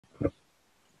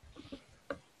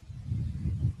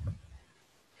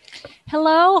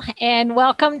Hello and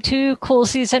welcome to Cool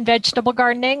Season Vegetable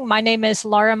Gardening. My name is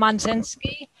Laura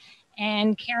Monzinski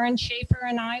and Karen Schaefer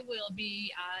and I will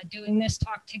be doing this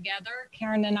talk together.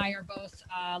 Karen and I are both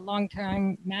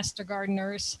longtime master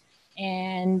gardeners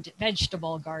and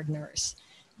vegetable gardeners.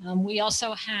 We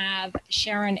also have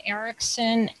Sharon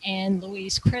Erickson and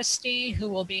Louise Christie who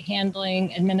will be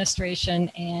handling administration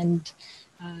and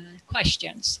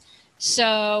questions.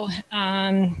 So,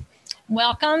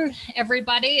 welcome,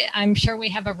 everybody. I'm sure we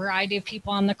have a variety of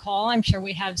people on the call. I'm sure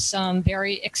we have some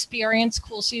very experienced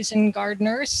cool season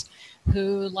gardeners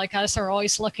who, like us, are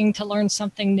always looking to learn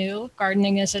something new.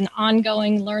 Gardening is an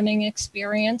ongoing learning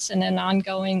experience and an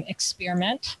ongoing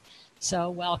experiment. So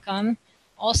welcome.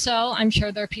 Also, I'm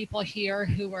sure there are people here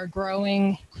who are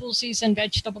growing cool season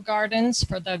vegetable gardens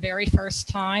for the very first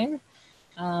time.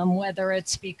 Whether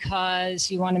it's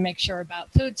because you want to make sure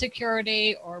about food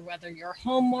security or whether you're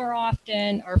home more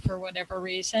often or for whatever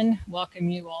reason, welcome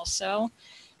you also.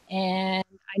 And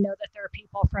I know that there are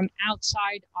people from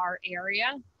outside our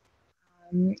area.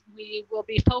 We will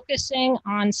be focusing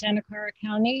on Santa Clara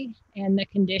County and the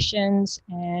conditions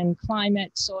and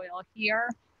climate soil here.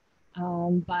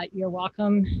 But you're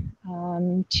welcome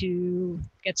to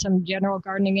get some general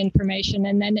gardening information.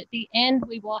 And then at the end,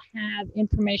 we will have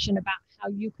information about how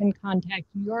you can contact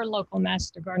your local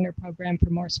Master Gardener program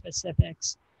for more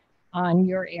specifics on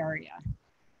your area.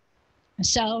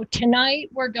 So tonight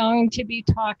we're going to be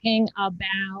talking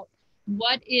about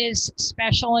what is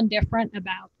special and different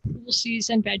about cool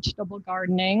season vegetable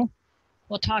gardening.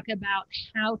 We'll talk about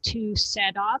how to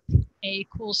set up a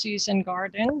cool season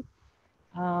garden.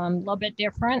 A little bit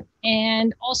different,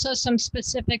 and also some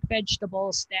specific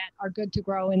vegetables that are good to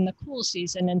grow in the cool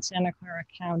season in Santa Clara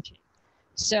County.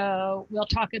 So we'll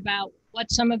talk about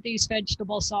what some of these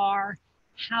vegetables are,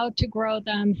 how to grow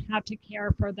them, how to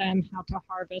care for them, how to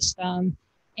harvest them,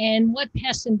 and what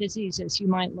pests and diseases you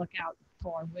might look out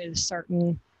for with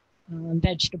certain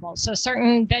vegetables. So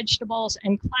certain vegetables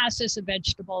and classes of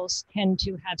vegetables tend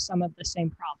to have some of the same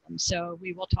problems. So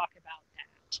we will talk about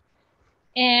that.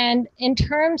 And in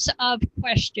terms of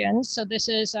questions, so this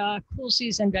is a cool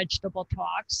season vegetable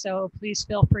talk, so please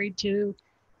feel free to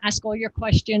ask all your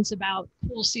questions about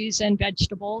cool season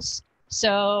vegetables.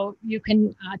 So you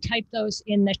can type those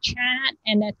in the chat,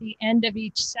 and at the end of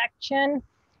each section,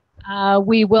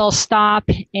 we will stop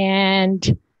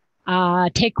and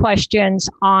take questions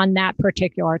on that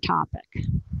particular topic.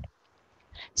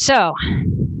 So,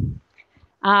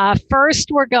 first,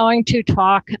 we're going to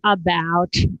talk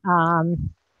about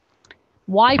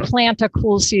why plant a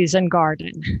cool season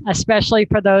garden, especially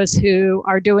for those who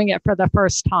are doing it for the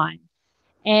first time.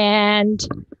 And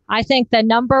I think the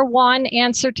number one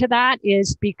answer to that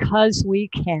is because we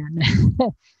can.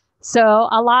 So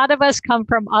a lot of us come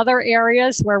from other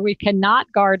areas where we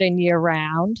cannot garden year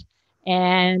round.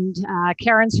 And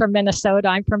Karen's from Minnesota,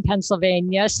 I'm from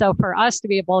Pennsylvania. So for us to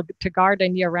be able to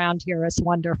garden year round here is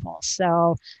wonderful.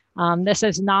 So this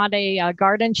is not a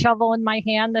garden shovel in my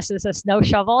hand. This is a snow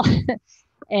shovel.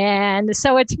 And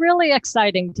so it's really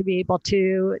exciting to be able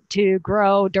to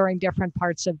grow during different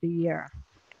parts of the year.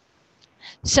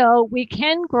 So we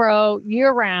can grow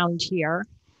year round here.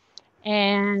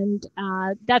 And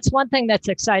that's one thing that's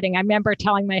exciting. I remember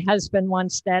telling my husband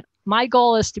once that my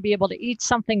goal is to be able to eat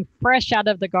something fresh out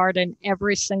of the garden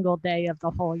every single day of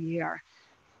the whole year.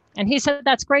 And he said,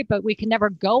 that's great, but we can never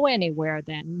go anywhere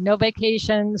then. No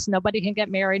vacations, nobody can get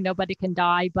married, nobody can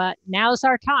die, but now's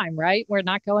our time, right? We're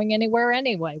not going anywhere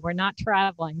anyway. We're not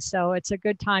traveling. So it's a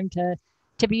good time to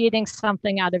be eating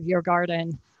something out of your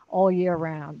garden all year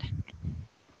round.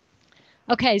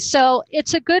 Okay, so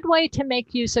it's a good way to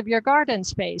make use of your garden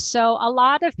space. So a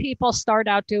lot of people start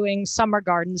out doing summer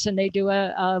gardens and they do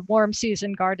a warm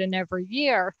season garden every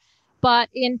year. But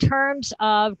in terms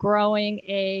of growing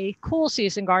a cool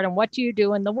season garden, what do you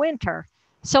do in the winter?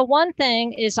 So one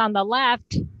thing is on the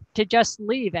left to just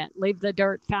leave the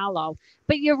dirt fallow.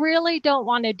 But you really don't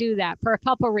want to do that for a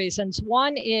couple of reasons.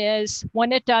 One is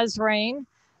when it does rain,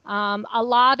 a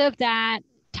lot of that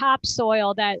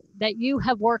topsoil that you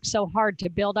have worked so hard to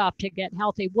build up to get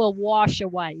healthy will wash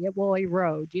away. It will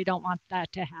erode. You don't want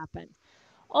that to happen.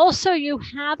 Also, you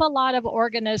have a lot of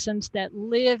organisms that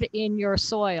live in your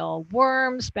soil,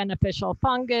 worms, beneficial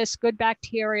fungus, good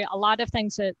bacteria, a lot of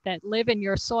things that live in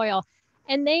your soil,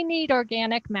 and they need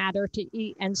organic matter to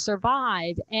eat and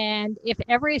survive. And if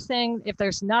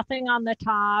there's nothing on the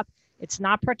top, it's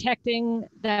not protecting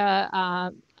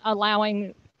the,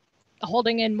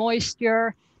 holding in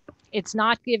moisture, it's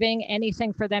not giving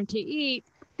anything for them to eat,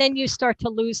 then you start to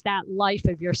lose that life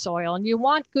of your soil. And you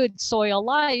want good soil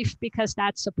life because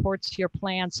that supports your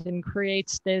plants and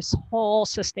creates this whole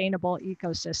sustainable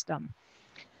ecosystem.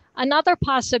 Another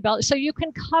possibility, so you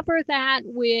can cover that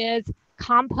with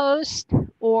compost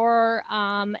or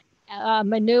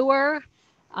manure,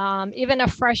 even a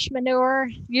fresh manure.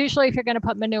 Usually if you're going to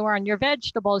put manure on your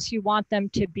vegetables, you want them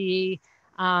to be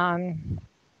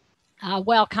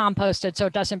well composted so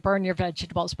it doesn't burn your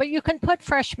vegetables. But you can put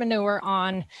fresh manure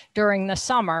on during the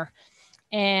summer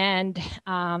and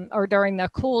or during the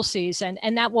cool season,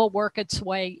 and that will work its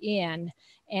way in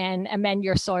and amend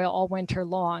your soil all winter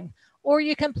long. Or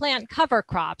you can plant cover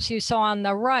crops. You saw on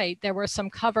the right, there were some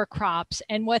cover crops.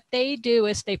 And what they do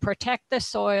is they protect the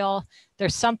soil.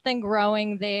 There's something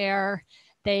growing there.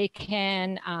 They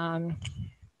can,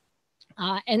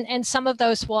 and some of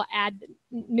those will add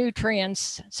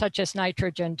nutrients such as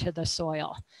nitrogen to the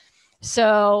soil.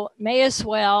 So may as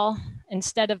well,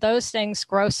 instead of those things,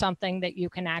 grow something that you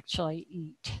can actually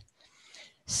eat.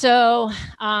 So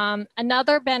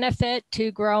another benefit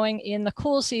to growing in the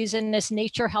cool season is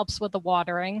nature helps with the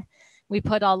watering. We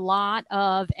put a lot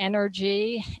of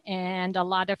energy and a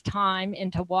lot of time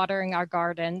into watering our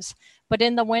gardens. But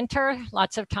in the winter,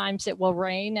 lots of times it will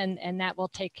rain and that will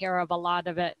take care of a lot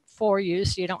of it for you.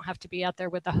 So you don't have to be out there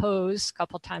with a hose a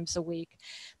couple times a week.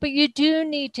 But you do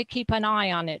need to keep an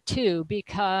eye on it too,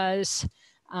 because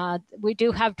we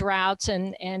do have droughts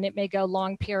and it may go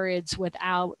long periods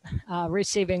without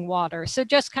receiving water. So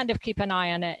just kind of keep an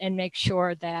eye on it and make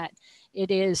sure that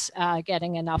it is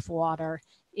getting enough water.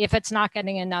 If it's not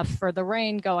getting enough for the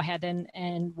rain, go ahead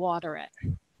and water it.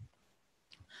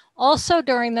 Also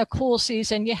during the cool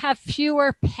season, you have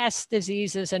fewer pest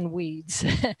diseases and weeds.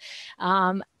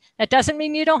 That doesn't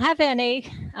mean you don't have any.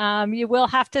 You will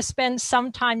have to spend some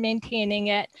time maintaining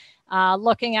it.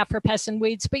 Looking out for pests and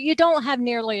weeds, but you don't have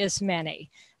nearly as many.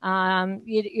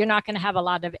 You're not going to have a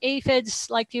lot of aphids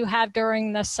like you have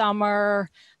during the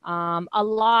summer. A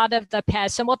lot of the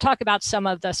pests, and we'll talk about some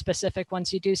of the specific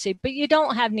ones you do see, but you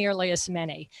don't have nearly as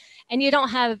many. And you don't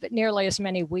have nearly as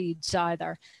many weeds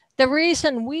either. The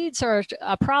reason weeds are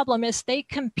a problem is they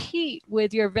compete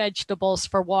with your vegetables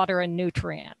for water and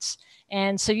nutrients.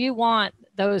 And so you want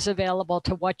those available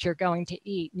to what you're going to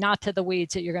eat, not to the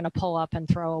weeds that you're going to pull up and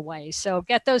throw away. So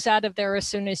get those out of there as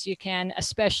soon as you can,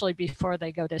 especially before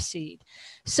they go to seed.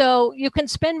 So you can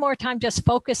spend more time just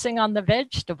focusing on the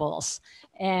vegetables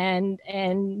and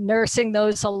nursing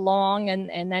those along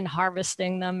and then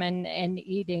harvesting them and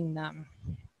eating them.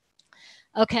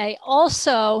 Okay,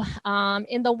 also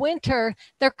in the winter,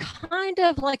 they're kind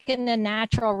of like in a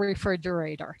natural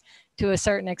refrigerator to a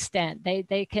certain extent.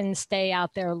 They can stay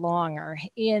out there longer.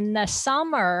 In the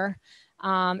summer,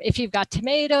 if you've got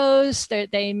tomatoes,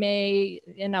 they may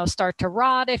start to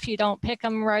rot if you don't pick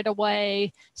them right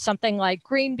away. Something like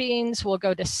green beans will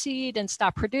go to seed and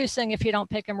stop producing if you don't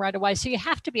pick them right away. So you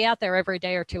have to be out there every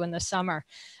day or two in the summer.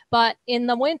 But in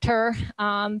the winter,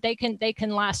 they can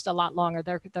last a lot longer.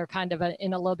 They're kind of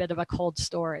in a little bit of a cold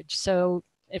storage. So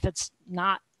if it's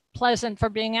not pleasant for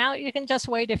being out, you can just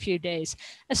wait a few days,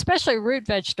 especially root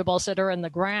vegetables that are in the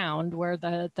ground where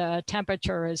the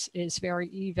temperature is very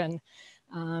even.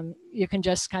 You can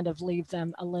just kind of leave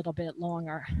them a little bit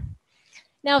longer.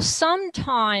 Now,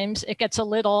 sometimes it gets a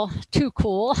little too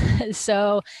cool.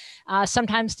 So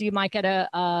sometimes you might get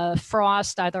a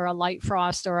frost, either a light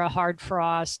frost or a hard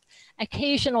frost,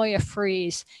 occasionally a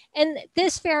freeze. And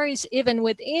this varies even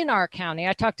within our county.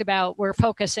 I talked about we're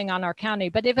focusing on our county,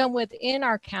 but even within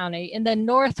our county, in the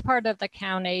north part of the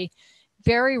county,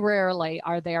 very rarely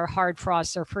are there hard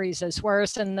frosts or freezes,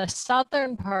 whereas in the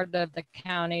southern part of the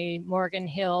county, Morgan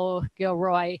Hill,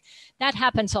 Gilroy, that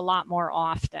happens a lot more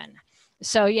often.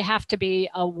 So you have to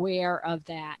be aware of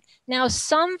that. Now,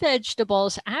 some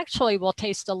vegetables actually will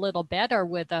taste a little better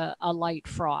with a light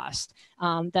frost.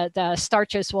 The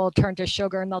starches will turn to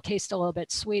sugar and they'll taste a little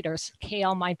bit sweeter.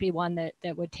 Kale might be one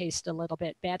that would taste a little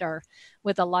bit better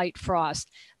with a light frost.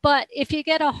 But if you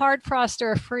get a hard frost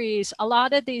or a freeze, a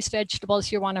lot of these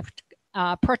vegetables you want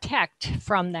to protect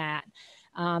from that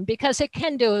because it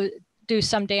can do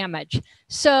some damage.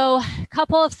 So a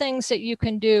couple of things that you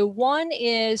can do. One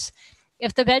is,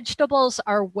 if the vegetables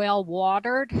are well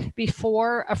watered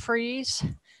before a freeze,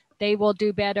 they will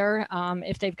do better.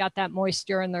 If they've got that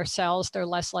moisture in their cells, they're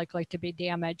less likely to be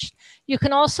damaged. You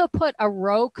can also put a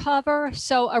row cover.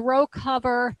 So a row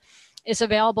cover is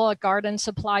available at garden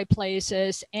supply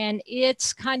places, and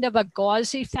it's kind of a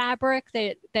gauzy fabric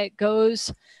that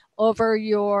goes over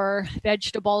your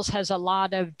vegetables, has a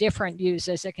lot of different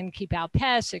uses. It can keep out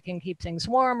pests, it can keep things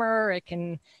warmer, it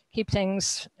can keep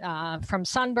things from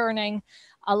sunburning,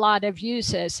 a lot of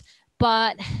uses.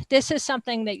 But this is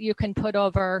something that you can put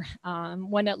over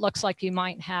when it looks like you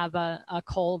might have a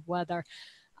cold weather.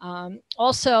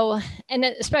 Also, and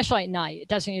especially at night, it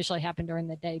doesn't usually happen during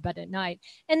the day, but at night.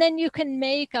 And then you can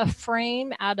make a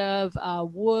frame out of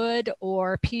wood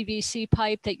or PVC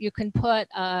pipe that you can put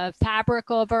a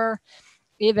fabric over,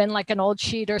 even like an old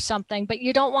sheet or something, but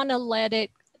you don't want to let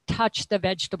it touch the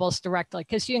vegetables directly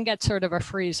because you can get sort of a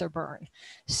freezer burn.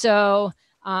 So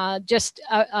just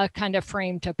a kind of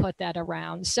frame to put that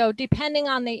around. So depending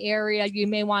on the area, you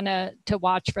may want to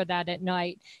watch for that at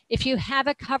night. If you have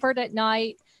it covered at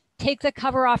night, take the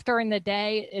cover off during the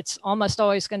day. It's almost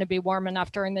always going to be warm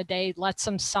enough during the day. Let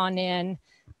some sun in,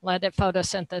 let it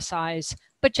photosynthesize,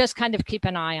 but just kind of keep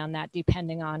an eye on that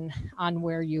depending on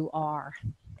where you are.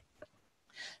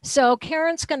 So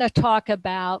Karen's going to talk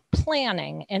about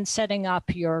planning and setting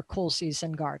up your cool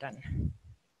season garden.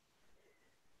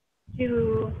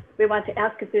 Do we want to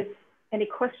ask if there's any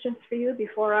questions for you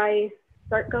before I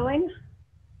start going?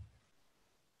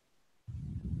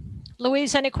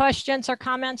 Louise, any questions or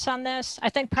comments on this? I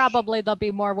think probably there'll be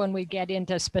more when we get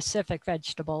into specific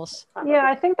vegetables. Yeah,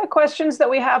 I think the questions that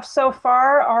we have so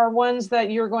far are ones that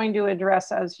you're going to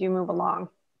address as you move along.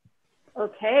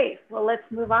 Okay, well, let's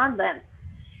move on then.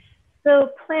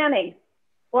 So planning.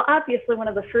 Well, obviously, one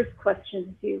of the first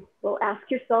questions you will ask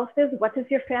yourself is, what does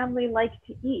your family like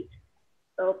to eat?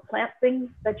 So plant things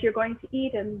that you're going to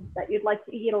eat and that you'd like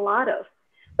to eat a lot of.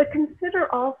 But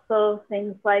consider also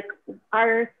things like,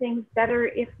 are things better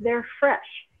if they're fresh?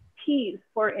 Peas,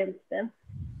 for instance,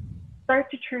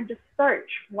 start to turn to starch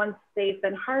once they've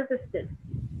been harvested.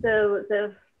 So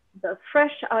the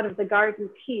fresh out of the garden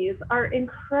peas are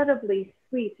incredibly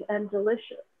sweet and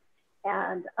delicious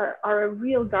and are a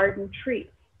real garden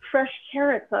treat. Fresh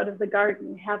carrots out of the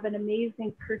garden have an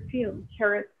amazing perfume.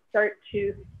 Carrots start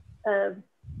to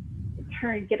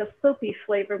get a soapy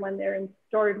flavor when they're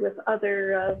stored with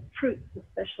other fruits,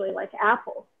 especially like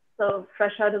apples. So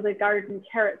fresh out of the garden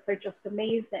carrots are just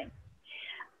amazing.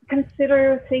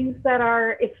 Consider things that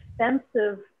are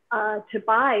expensive to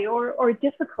buy or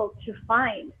difficult to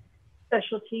find.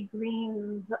 Specialty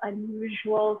greens,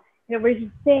 unusual, we're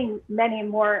just seeing many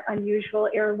more unusual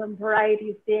heirloom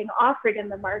varieties being offered in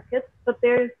the markets, but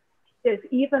there's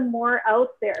even more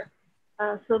out there.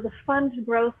 So the fun to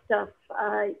grow stuff,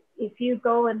 if you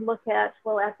go and look at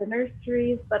the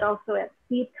nurseries, but also at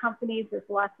seed companies, there's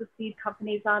lots of seed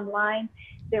companies online.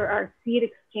 There are seed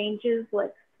exchanges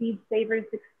like Seed Savers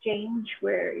Exchange,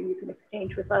 where you can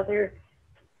exchange with other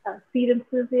seed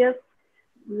enthusiasts.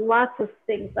 Lots of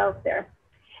things out there.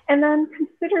 And then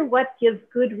consider what gives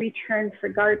good return for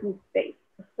garden space.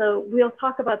 So we'll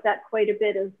talk about that quite a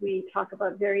bit as we talk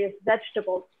about various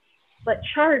vegetables. But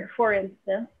chard, for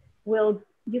instance,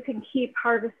 you can keep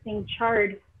harvesting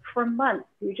chard for months.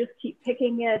 You just keep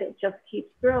picking it, it just keeps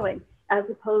growing, as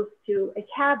opposed to a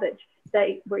cabbage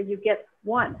where you get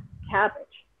one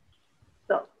cabbage.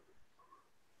 So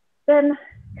then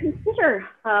consider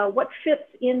what fits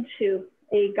into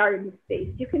a garden space.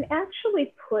 You can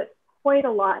actually put quite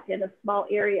a lot in a small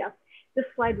area. This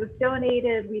slide was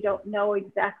donated. We don't know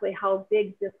exactly how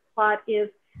big this plot is.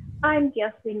 I'm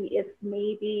guessing it's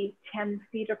maybe 10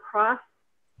 feet across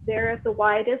there at the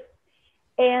widest.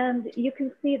 And you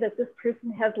can see that this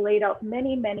person has laid out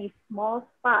many, many small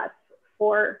spots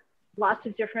for lots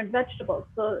of different vegetables.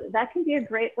 So that can be a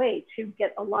great way to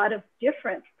get a lot of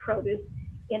different produce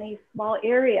in a small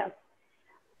area.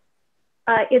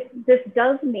 This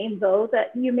does mean, though,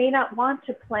 that you may not want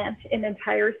to plant an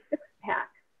entire 6-pack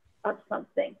of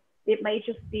something. It may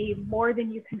just be more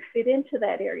than you can fit into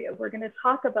that area. We're going to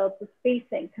talk about the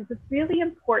spacing because it's really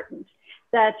important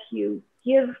that you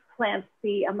give plants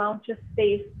the amount of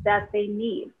space that they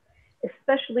need,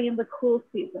 especially in the cool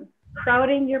season.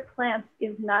 Crowding your plants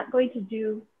is not going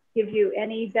to give you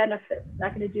any benefits. It's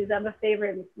not going to do them a favor,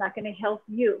 and it's not going to help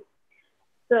you.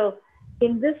 So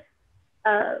in this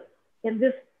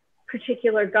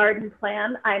particular garden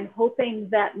plan, I'm hoping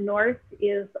that north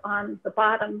is on the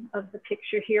bottom of the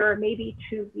picture here, or maybe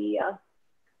to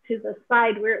the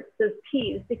side where it says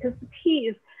peas, because the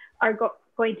peas are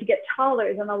going to get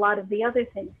taller than a lot of the other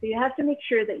things. So you have to make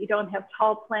sure that you don't have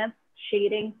tall plants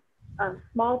shading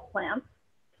small plants.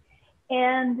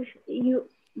 And you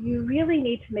really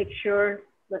need to make sure,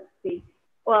 let's see,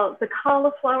 well, the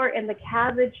cauliflower and the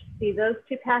cabbage, see those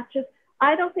two patches?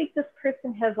 I don't think this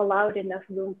person has allowed enough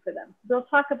room for them. We'll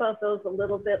talk about those a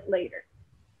little bit later.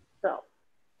 So,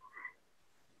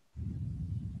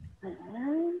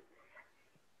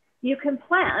 you can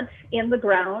plant in the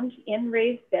ground, in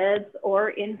raised beds, or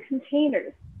in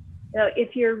containers. Now,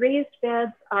 if your raised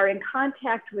beds are in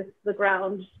contact with the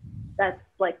ground, that's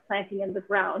like planting in the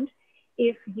ground.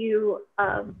 if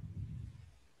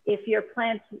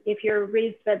your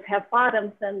raised beds have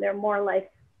bottoms, then they're more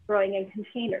like growing in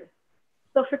containers.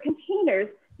 So for containers,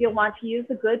 you'll want to use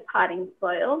a good potting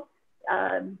soil,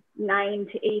 9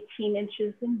 to 18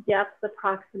 inches in depth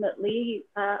approximately.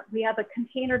 We have a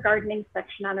container gardening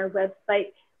section on our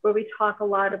website where we talk a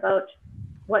lot about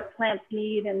what plants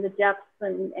need and the depths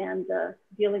and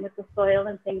dealing with the soil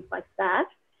and things like that.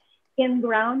 In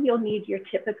ground, you'll need your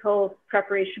typical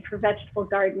preparation for vegetable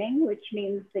gardening, which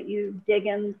means that you dig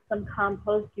in some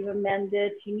compost, you amend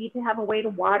it, you need to have a way to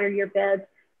water your beds,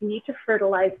 you need to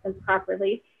fertilize them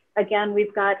properly. Again,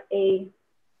 we've got a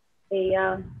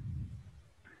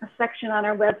section on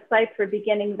our website for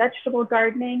beginning vegetable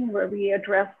gardening where we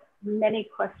address many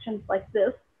questions like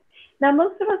this. Now,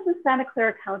 most of us in Santa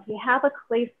Clara County have a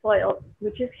clay soil,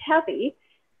 which is heavy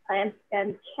and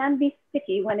can be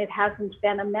sticky when it hasn't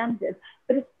been amended,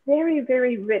 but it's very,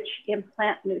 very rich in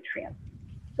plant nutrients.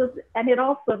 So, and it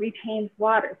also retains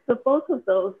water. So both of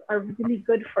those are really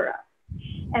good for us.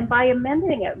 And by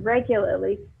amending it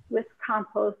regularly with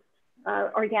compost,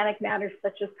 organic matter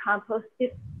such as compost,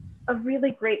 it's a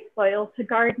really great soil to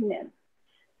garden in.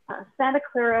 Santa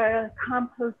Clara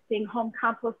Composting, Home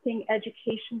Composting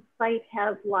Education site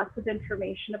has lots of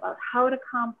information about how to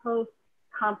compost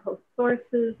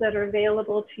sources that are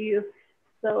available to you.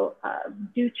 So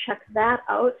do check that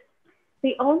out.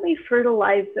 The only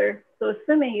fertilizer, so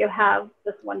assuming you have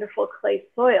this wonderful clay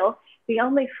soil, the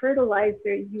only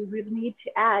fertilizer you really need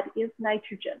to add is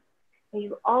nitrogen. And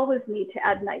you always need to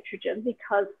add nitrogen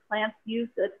because plants use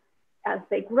it as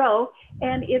they grow,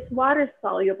 and it's water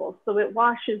soluble, so it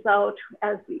washes out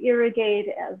as you irrigate,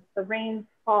 as the rains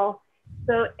fall.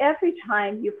 So every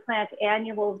time you plant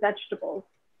annual vegetables,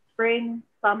 spring,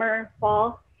 summer,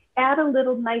 fall, add a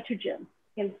little nitrogen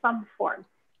in some form,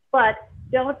 but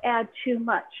don't add too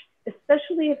much,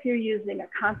 especially if you're using a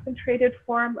concentrated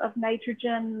form of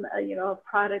nitrogen, a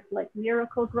product like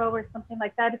Miracle Grow or something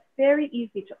like that. It's very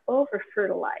easy to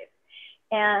over-fertilize.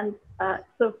 And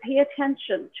so pay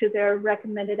attention to their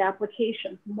recommended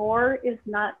applications. More is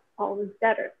not always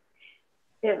better.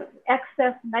 If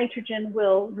excess nitrogen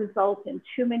will result in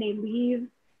too many leaves,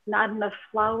 not enough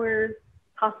flowers,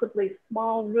 possibly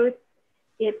small roots.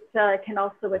 It can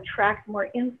also attract more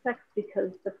insects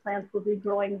because the plants will be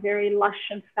growing very lush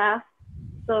and fast.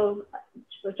 So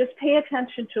just pay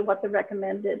attention to what the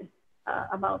recommended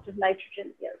amount of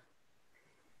nitrogen is.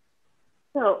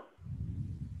 So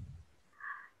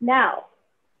now,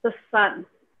 the sun.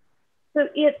 So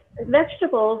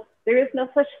vegetables, there is no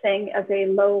such thing as a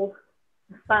low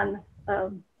sun,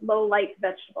 low light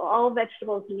vegetable. All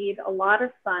vegetables need a lot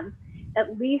of sun,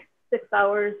 at least 6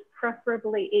 hours,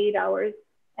 preferably 8 hours.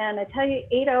 And I tell you,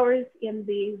 8 hours in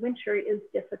the winter is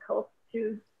difficult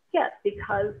to get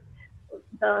because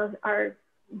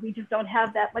we just don't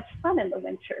have that much sun in the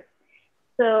winter.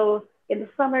 So in the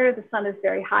summer, the sun is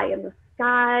very high in the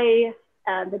sky,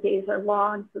 and the days are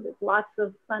long, so there's lots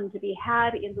of sun to be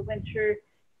had. In the winter,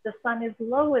 the sun is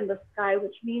low in the sky,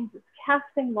 which means it's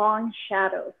casting long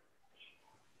shadows.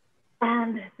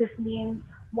 And this means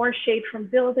more shade from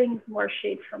buildings, more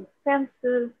shade from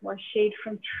fences, more shade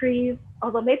from trees,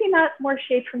 although maybe not more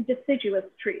shade from deciduous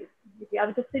trees. If you have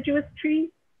a deciduous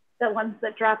tree, the ones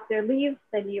that drop their leaves,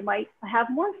 then you might have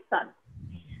more sun.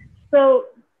 So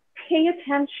pay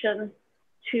attention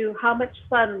to how much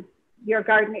sun your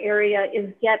garden area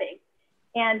is getting.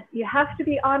 And you have to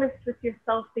be honest with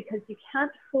yourself because you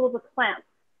can't fool the plants.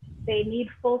 They need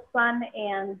full sun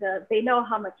and they know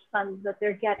how much sun that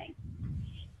they're getting.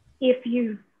 If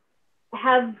you're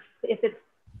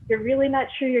really not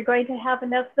sure you're going to have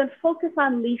enough, then focus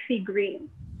on leafy greens.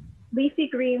 Leafy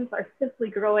greens are simply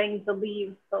growing the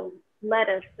leaves, so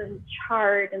lettuce and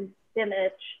chard and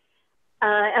spinach,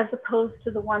 as opposed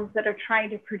to the ones that are trying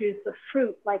to produce a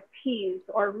fruit like peas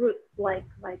or roots like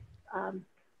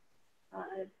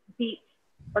beets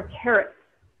or carrots.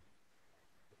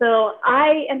 So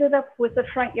I ended up with a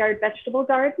front yard vegetable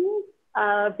garden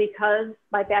because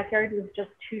my backyard was just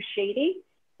too shady.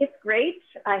 It's great.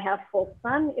 I have full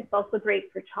sun. It's also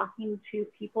great for talking to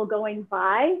people going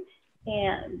by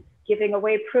and giving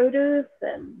away produce.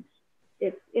 And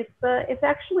it's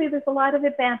actually, there's a lot of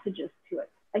advantages to it.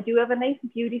 I do have a nice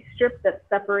beauty strip that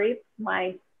separates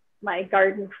my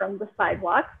garden from the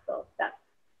sidewalk, so that's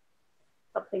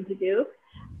something to do.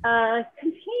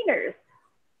 Containers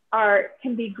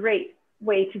can be a great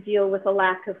way to deal with a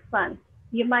lack of sun.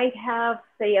 You might have,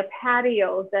 say, a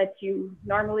patio that you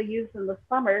normally use in the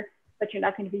summer, but you're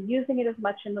not going to be using it as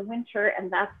much in the winter,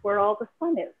 and that's where all the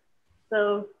sun is.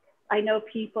 So I know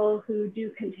people who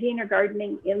do container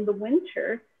gardening in the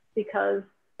winter because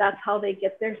that's how they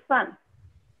get their sun.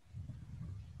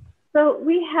 So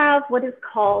we have what is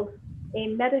called a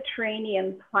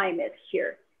Mediterranean climate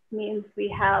here. It means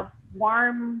we have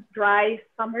warm, dry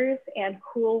summers and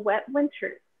cool, wet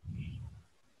winters.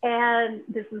 And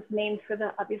this is named for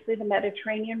obviously the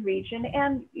Mediterranean region.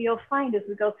 And you'll find as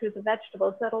we go through the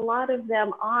vegetables that a lot of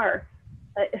them are,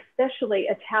 especially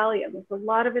Italian. There's a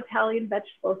lot of Italian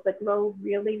vegetables that grow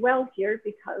really well here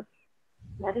because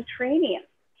Mediterranean.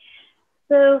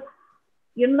 So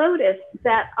you'll notice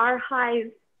that our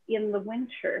highs in the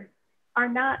winter are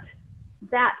not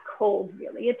that cold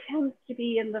really. It tends to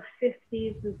be in the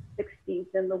 50s and 60s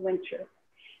in the winter.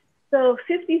 So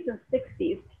 50s and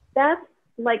 60s, that's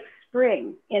like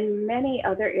spring in many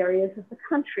other areas of the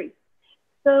country.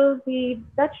 So the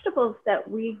vegetables that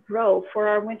we grow for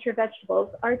our winter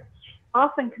vegetables are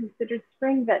often considered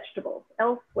spring vegetables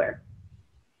elsewhere.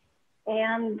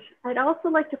 And I'd also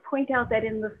like to point out that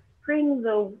in the spring,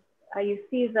 though, you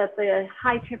see that the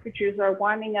high temperatures are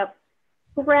warming up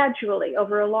gradually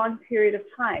over a long period of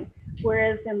time,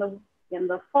 whereas in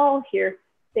the fall here,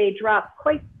 they drop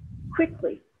quite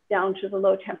quickly down to the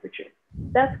low temperatures.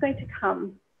 That's going to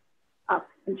come up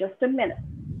in just a minute.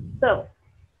 So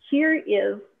here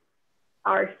is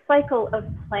our cycle of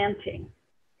planting.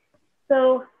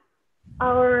 So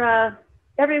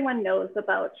everyone knows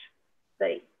about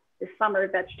the summer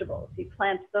vegetables. You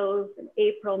plant those in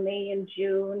April, May, and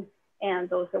June, and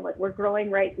those are what we're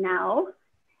growing right now.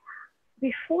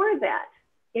 Before that,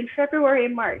 in February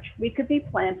and March, we could be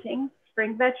planting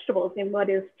spring vegetables in what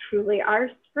is truly our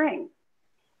spring.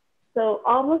 So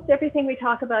almost everything we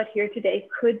talk about here today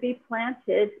could be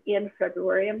planted in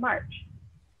February and March.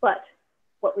 But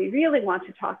what we really want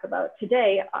to talk about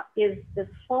today is this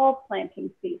fall planting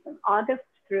season, August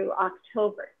through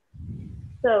October.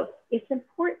 So it's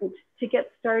important to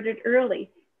get started early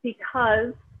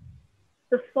because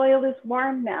the soil is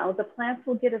warm now, the plants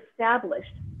will get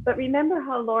established. But remember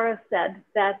how Laura said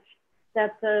that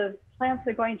the plants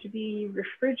are going to be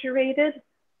refrigerated?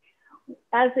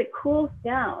 As it cools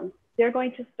down, they're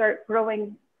going to start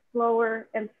growing slower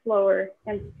and slower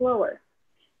and slower.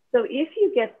 So if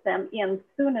you get them in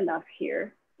soon enough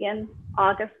here in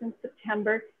August and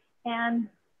September, and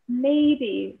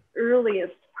maybe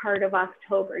earliest part of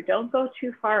October, don't go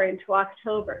too far into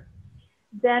October,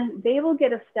 then they will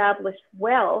get established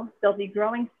well. They'll be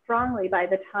growing strongly by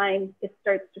the time it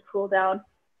starts to cool down.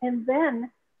 And then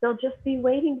they'll just be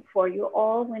waiting for you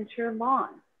all winter long.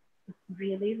 It's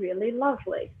really, really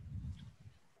lovely.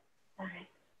 All right.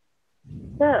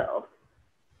 So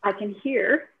I can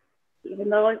hear, even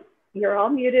though you're all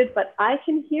muted, but I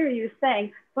can hear you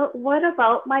saying, but what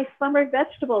about my summer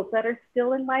vegetables that are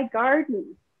still in my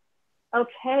garden?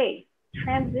 Okay,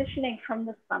 transitioning from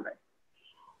the summer.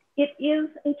 It is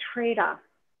a trade-off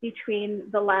between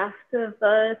the last of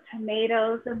the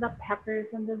tomatoes and the peppers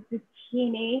and the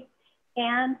zucchini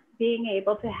and being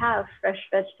able to have fresh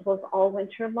vegetables all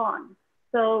winter long.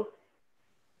 So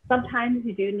sometimes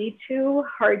you do need to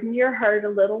harden your heart a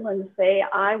little and say,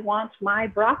 I want my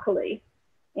broccoli,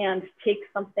 and take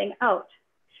something out.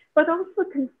 But also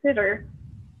consider,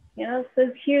 it says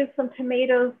here's some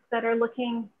tomatoes that are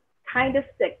looking kind of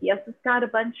sick. Yes, it's got a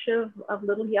bunch of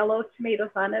little yellow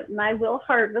tomatoes on it, and I will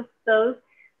harvest those,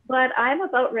 but I'm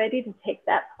about ready to take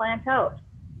that plant out.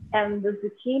 And the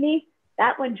zucchini,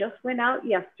 that one just went out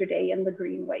yesterday in the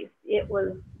green waste.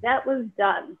 That was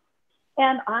done.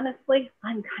 And honestly,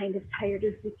 I'm kind of tired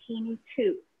of zucchini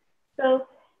too. So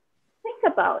think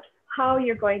about how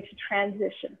you're going to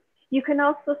transition. You can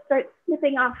also start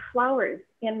snipping off flowers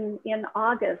in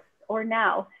August or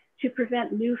now to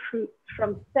prevent new fruits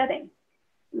from setting.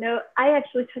 I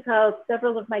actually took out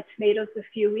several of my tomatoes a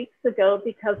few weeks ago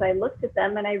because I looked at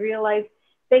them and I realized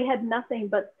they had nothing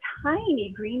but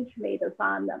tiny green tomatoes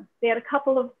on them. They had a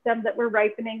couple of them that were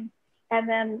ripening and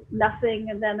then nothing,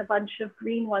 and then a bunch of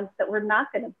green ones that were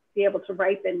not going to be able to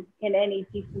ripen in any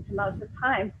decent amount of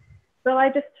time. So I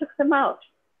just took them out.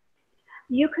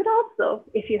 You could also,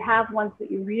 if you have ones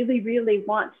that you really, really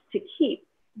want to keep,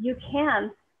 you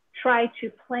can try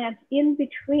to plant in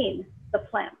between the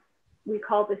plants. We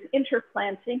call this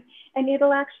interplanting, and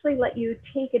it'll actually let you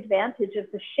take advantage of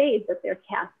the shade that they're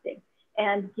casting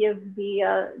and give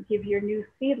your new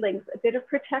seedlings a bit of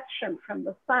protection from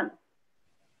the sun.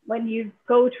 When you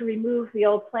go to remove the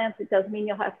old plants, it does mean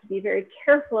you'll have to be very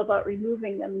careful about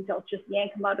removing them. Don't just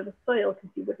yank them out of the soil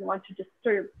because you wouldn't want to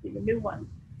disturb the new ones.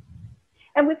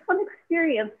 And with some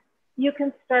experience, you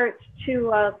can start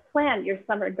to plan your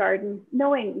summer garden,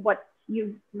 knowing what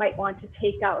you might want to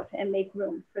take out and make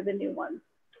room for the new ones.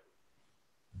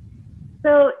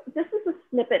 So this is a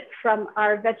snippet from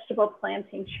our vegetable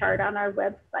planting chart on our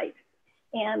website.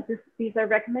 And these are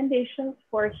recommendations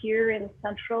for here in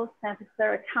central Santa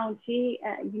Clara County.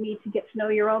 You need to get to know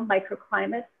your own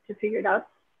microclimate to figure it out.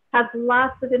 Has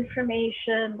lots of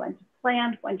information, when to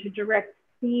plant, when to direct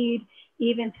seed,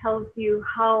 even tells you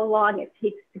how long it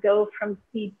takes to go from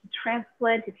seed to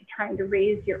transplant if you're trying to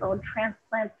raise your own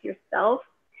transplants yourself.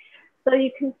 So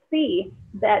you can see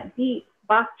that beet,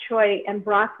 bok choy, and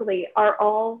broccoli are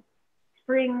all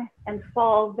spring and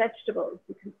fall vegetables.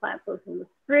 You can plant those in the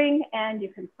spring and you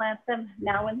can plant them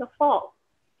now in the fall.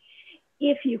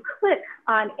 If you click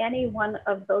on any one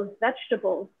of those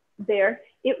vegetables there,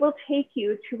 it will take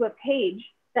you to a page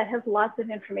that has lots of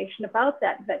information about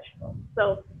that vegetable.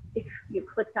 So if you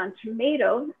clicked on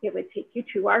tomato, it would take you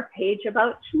to our page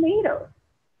about tomatoes.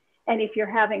 And if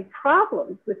you're having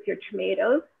problems with your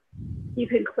tomatoes, you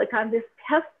can click on this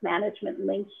pest management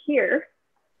link here,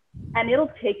 and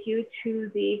it'll take you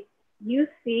to the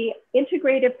UC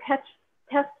Integrated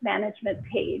Pest Management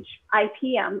page,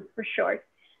 IPM for short,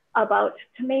 about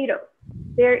tomatoes.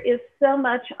 There is so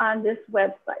much on this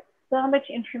website, so much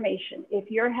information.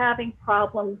 If you're having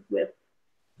problems with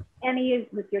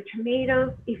your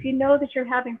tomatoes, if you know that you're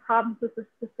having problems with a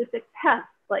specific pest,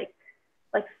 like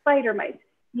spider mites,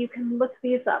 you can look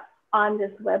these up on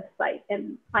this website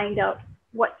and find out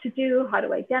what to do, how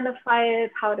to identify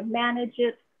it, how to manage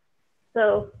it.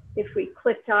 So if we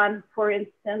clicked on, for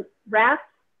instance, rats,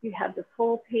 you have this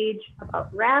whole page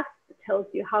about rats. It tells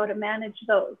you how to manage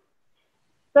those.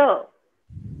 So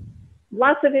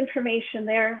lots of information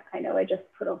there. I know I just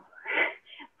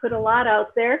put a lot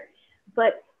out there,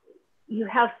 but you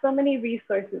have so many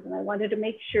resources, and I wanted to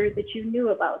make sure that you knew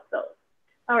about those.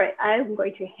 All right, I'm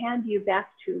going to hand you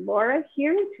back to Laura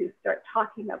here to start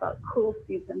talking about cool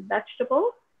season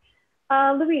vegetables.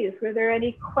 Louise, were there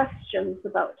any questions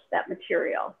about that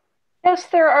material? Yes,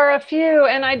 there are a few,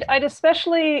 and I'd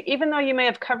especially, even though you may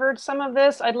have covered some of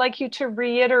this, I'd like you to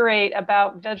reiterate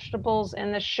about vegetables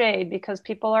in the shade, because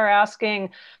people are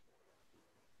asking.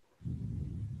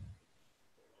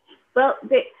 Well,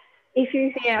 if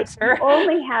you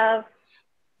only have,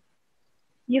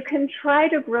 you can try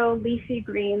to grow leafy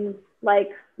greens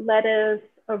like lettuce,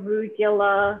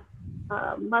 arugula,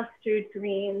 mustard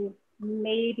greens,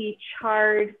 maybe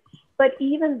chard, but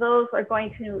even those are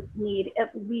going to need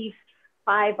at least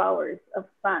 5 hours of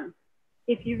sun.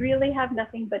 If you really have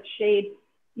nothing but shade,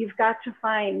 you've got to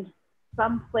find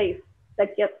some place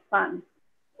that gets sun,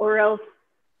 or else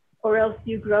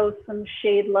you grow some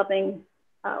shade-loving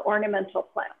ornamental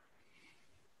plants.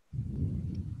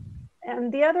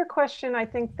 And the other question I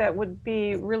think that would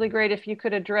be really great if you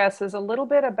could address is a little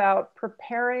bit about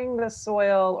preparing the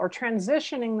soil or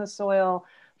transitioning the soil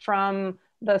from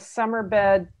the summer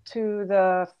bed to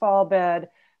the fall bed,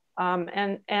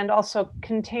 and also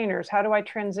containers. How do I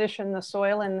transition the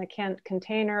soil in the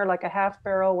container, like a half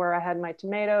barrel where I had my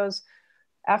tomatoes?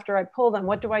 After I pull them,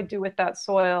 what do I do with that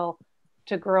soil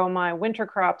to grow my winter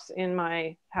crops in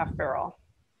my half barrel?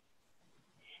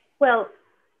 Well,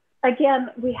 again,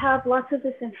 we have lots of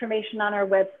this information on our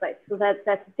website, so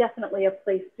that's definitely a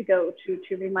place to go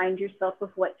to remind yourself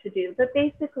of what to do. But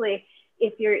basically,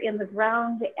 if you're in the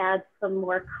ground, add some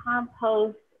more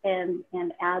compost and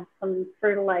add some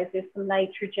fertilizer, some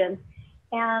nitrogen.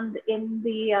 And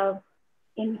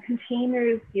in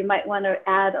containers, you might want to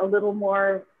add a little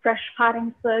more fresh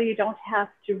potting soil. You don't have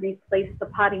to replace the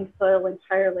potting soil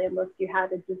entirely unless you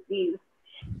had a disease.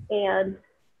 And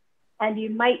you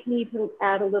might need to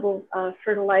add a little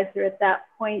fertilizer at that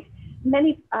point.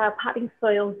 Many potting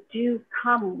soils do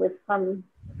come with some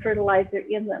fertilizer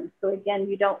in them. So again,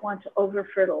 you don't want to over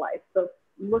fertilize. So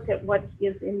look at what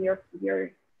is in your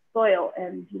soil,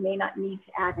 and you may not need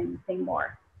to add anything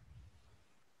more.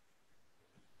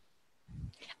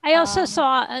 I also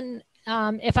saw,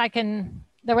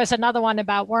 there was another one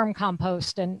about worm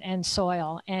compost and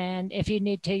soil. And if you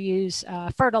need to use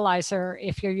fertilizer,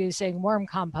 if you're using worm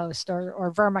compost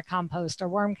or vermicompost or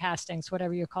worm castings,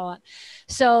 whatever you call it.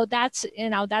 So that's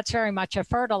very much a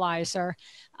fertilizer.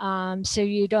 So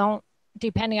you don't,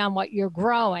 depending on what you're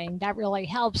growing, that really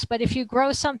helps. But if you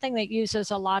grow something that uses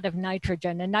a lot of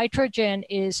nitrogen, and nitrogen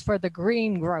is for the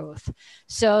green growth.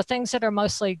 So things that are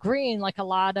mostly green, like a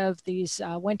lot of these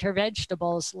winter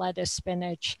vegetables, lettuce,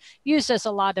 spinach, uses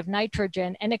a lot of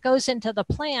nitrogen, and it goes into the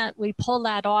plant. We pull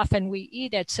that off and we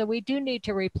eat it. So we do need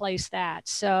to replace that.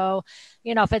 So,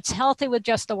 if it's healthy with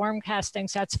just the worm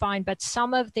castings, that's fine. But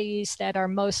some of these that are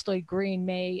mostly green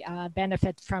may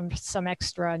benefit from some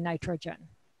extra nitrogen,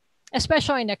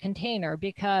 especially in a container,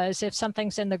 because if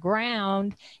something's in the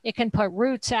ground, it can put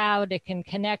roots out, it can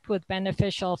connect with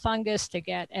beneficial fungus to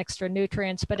get extra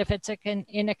nutrients. But if it's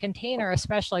in a container,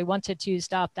 especially once it's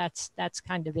used up, that's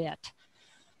kind of it.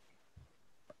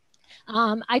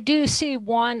 I do see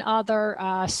one other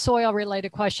soil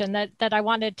related question that I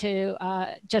wanted to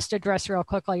just address real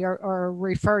quickly or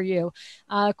refer you.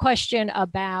 A question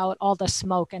about all the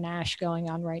smoke and ash going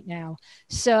on right now.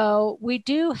 So we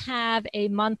do have a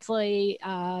monthly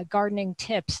gardening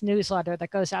tips newsletter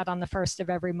that goes out on the first of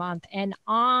every month. And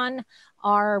on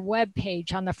our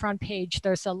webpage, on the front page,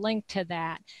 there's a link to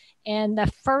that. And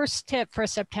the first tip for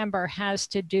September has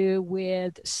to do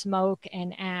with smoke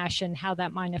and ash and how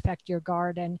that might affect your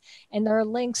garden. And there are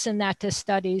links in that to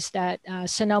studies that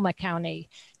Sonoma County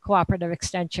Cooperative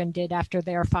Extension did after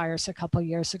their fires a couple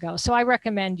years ago. So I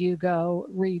recommend you go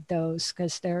read those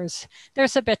because there's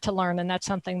a bit to learn, and that's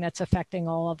something that's affecting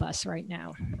all of us right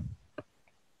now.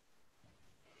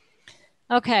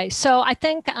 Okay, so I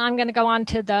think I'm going to go on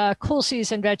to the cool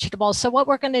season vegetables. So what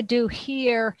we're going to do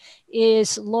here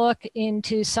is look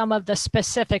into some of the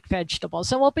specific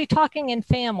vegetables. And we'll be talking in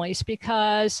families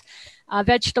because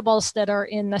vegetables that are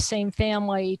in the same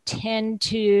family tend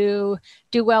to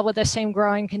do well with the same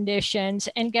growing conditions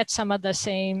and get some of the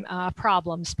same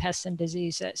problems, pests and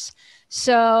diseases.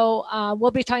 So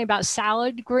we'll be talking about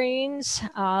salad greens,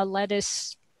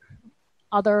 lettuce,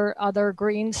 other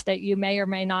greens that you may or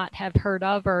may not have heard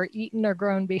of or eaten or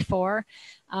grown before.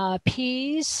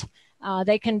 Peas,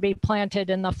 they can be planted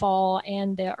in the fall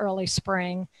and the early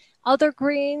spring. Other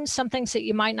greens, some things that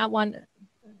you might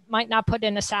not put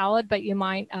in a salad, but you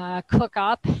might cook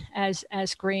up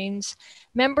as greens.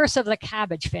 Members of the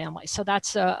cabbage family, so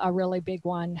that's a really big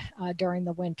one during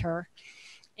the winter.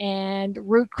 And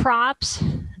root crops,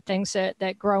 things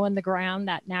that grow in the ground,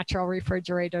 that natural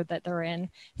refrigerator that they're in.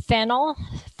 Fennel,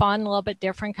 fun, a little bit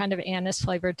different, kind of anise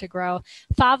flavored to grow.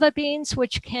 Fava beans,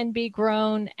 which can be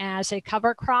grown as a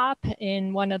cover crop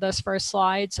in one of those first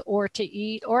slides, or to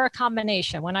eat, or a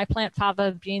combination. When I plant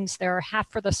fava beans, they're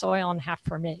half for the soil and half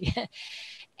for me.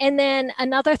 And then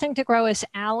another thing to grow is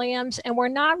alliums. And we're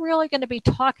not really going to be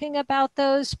talking about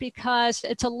those because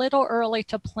it's a little early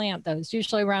to plant those.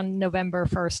 Usually around November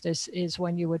 1st is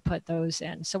when you would put those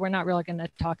in. So we're not really going to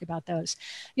talk about those.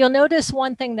 You'll notice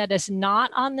one thing that is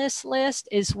not on this list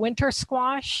is winter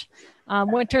squash.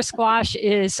 Winter squash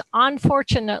is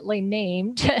unfortunately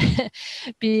named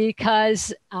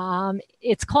because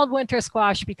it's called winter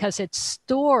squash because it's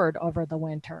stored over the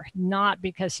winter, not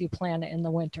because you plant it in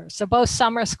the winter. So both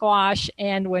summer squash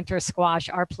and winter squash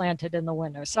are planted in the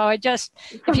winter. So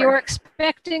if you were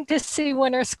expecting to see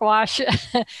winter squash,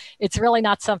 it's really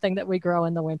not something that we grow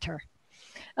in the winter.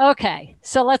 Okay,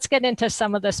 so let's get into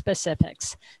some of the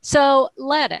specifics. So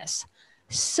lettuce.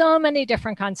 So many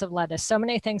different kinds of lettuce, so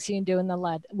many things you can do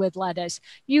with lettuce.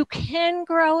 You can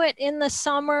grow it in the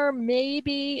summer,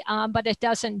 maybe, but it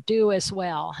doesn't do as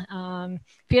well.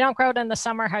 If you don't grow it in the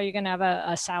summer, how are you going to have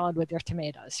a salad with your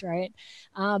tomatoes, right?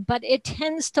 But it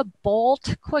tends to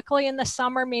bolt quickly in the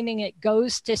summer, meaning it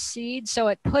goes to seed. So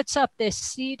it puts up this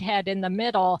seed head in the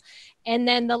middle, and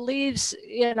then the leaves,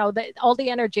 all the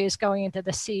energy is going into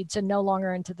the seeds and no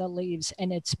longer into the leaves,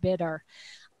 and it's bitter.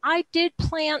 I did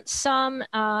plant some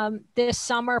this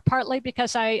summer, partly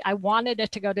because I wanted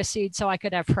it to go to seed so I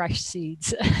could have fresh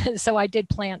seeds. So I did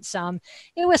plant some.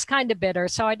 It was kind of bitter,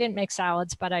 so I didn't make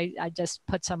salads, but I just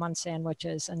put some on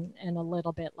sandwiches and a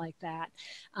little bit like that.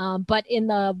 But in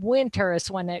the winter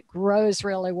is when it grows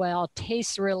really well,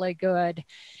 tastes really good.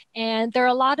 And there are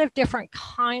a lot of different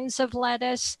kinds of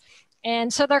lettuce.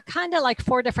 And so they're kind of like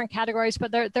 4 different categories,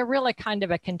 but they're really kind of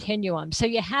a continuum. So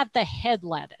you have the head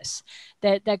lettuce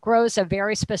that grows a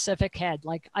very specific head,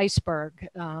 like iceberg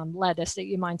lettuce that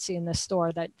you might see in the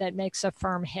store that makes a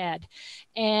firm head.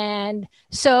 And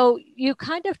so you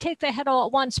kind of take the head all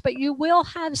at once, but you will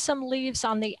have some leaves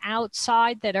on the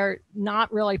outside that are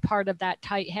not really part of that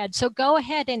tight head. So go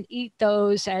ahead and eat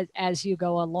those as you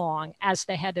go along, as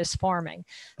the head is forming.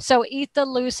 So eat the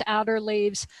loose outer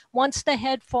leaves. Once the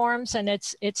head forms, and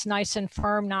it's nice and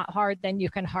firm, not hard, then you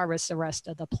can harvest the rest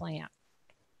of the plant.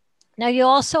 Now you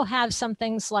also have some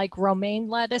things like romaine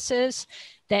lettuces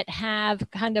that have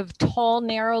kind of tall,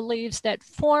 narrow leaves that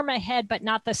form a head, but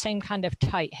not the same kind of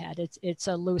tight head. It's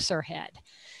a looser head.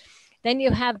 Then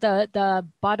you have the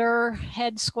butter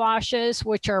head squashes,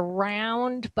 which are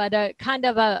round, but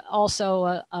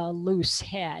also a loose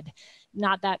head,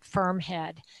 not that firm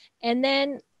head. And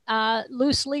then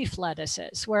loose leaf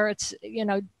lettuces, where it's,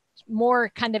 more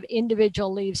kind of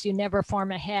individual leaves, you never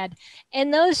form a head.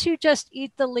 And those you just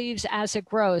eat the leaves as it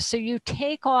grows. So you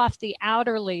take off the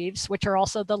outer leaves, which are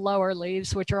also the lower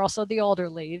leaves, which are also the older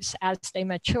leaves as they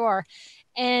mature.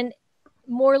 And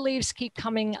more leaves keep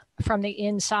coming from the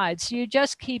inside. So you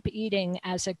just keep eating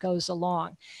as it goes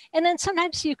along. And then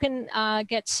sometimes you can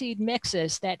get seed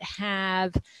mixes that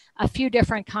have a few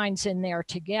different kinds in there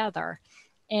together.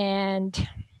 And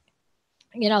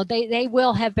they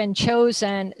will have been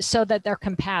chosen so that they're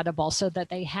compatible, so that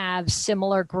they have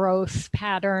similar growth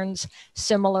patterns,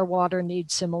 similar water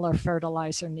needs, similar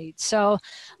fertilizer needs. So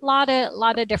a lot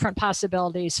of different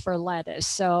possibilities for lettuce.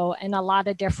 So, and a lot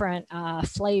of different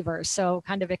flavors. So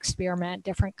kind of experiment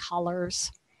different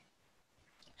colors.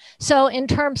 So in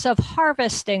terms of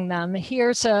harvesting them,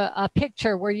 here's a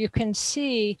picture where you can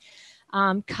see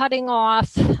cutting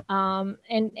off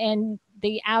and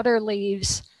the outer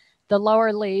leaves, the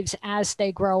lower leaves as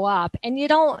they grow up. And you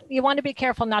want to be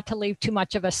careful not to leave too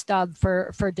much of a stub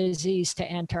for disease to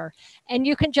enter. And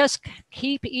you can just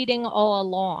keep eating all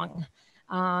along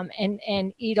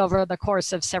and eat over the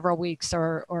course of several weeks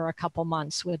or a couple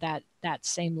months with that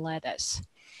same lettuce.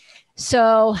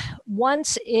 So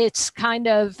once it's kind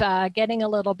of getting a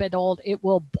little bit old, it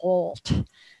will bolt.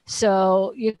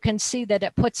 So you can see that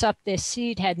it puts up this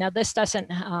seed head. Now this doesn't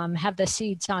have the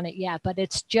seeds on it yet, but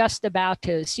it's just about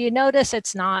to. So you notice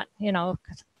it's not,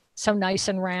 so nice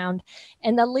and round.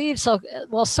 And the leaves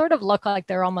will sort of look like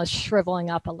they're almost shriveling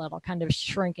up a little, kind of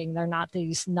shrinking. They're not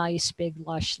these nice, big,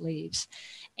 lush leaves.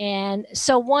 And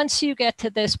so once you get to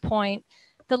this point,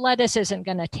 the lettuce isn't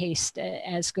going to taste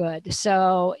as good.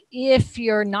 So if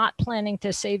you're not planning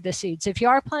to save the seeds, if you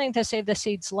are planning to save the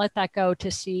seeds, let that go to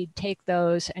seed, take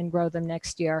those and grow them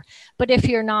next year. But if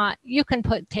you're not, you can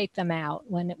take them out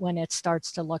when it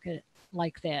starts to look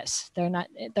like this. They're not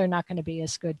going to be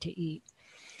as good to eat.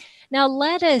 Now,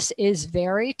 lettuce is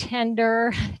very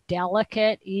tender,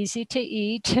 delicate, easy to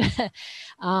eat.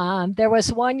 There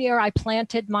was one year I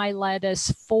planted my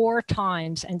lettuce 4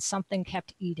 times and something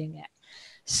kept eating it.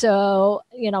 So,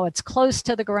 it's close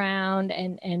to the ground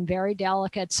and very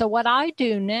delicate. So what I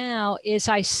do now is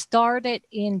I start it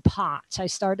in pots. I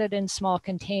start it in small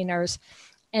containers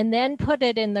and then put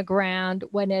it in the ground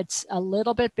when it's a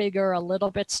little bit bigger, a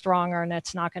little bit stronger, and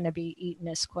it's not going to be eaten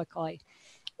as quickly.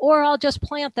 Or I'll just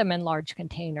plant them in large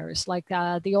containers, like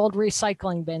the old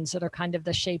recycling bins that are kind of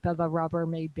the shape of a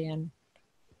Rubbermaid bin,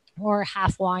 or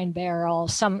half wine barrel,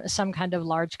 some kind of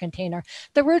large container.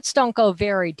 The roots don't go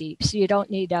very deep, so you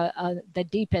don't need the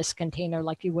deepest container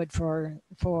like you would for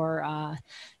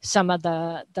some of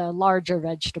the larger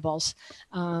vegetables.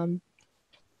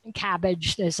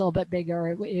 Cabbage is a little bit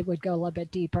bigger, it would go a little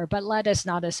bit deeper, but lettuce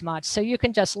not as much. So you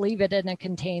can just leave it in a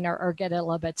container or get it a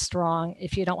little bit strong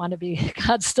if you don't want to be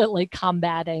constantly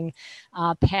combating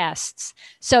pests.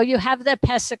 So you have the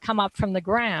pests that come up from the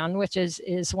ground, which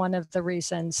is one of the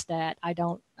reasons that I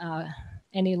don't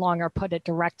any longer put it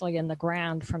directly in the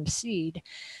ground from seed.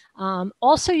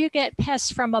 Also, you get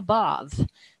pests from above.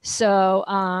 So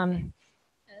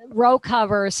row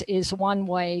covers is one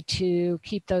way to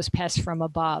keep those pests from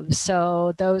above.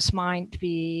 So those might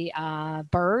be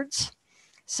birds.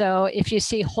 So if you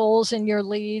see holes in your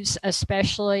leaves,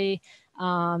 especially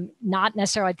not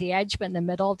necessarily at the edge, but in the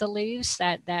middle of the leaves,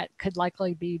 that could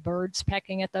likely be birds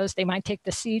pecking at those. They might take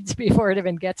the seeds before it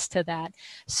even gets to that.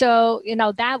 So,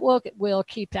 that will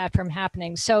keep that from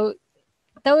happening. So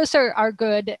those are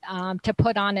good to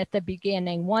put on at the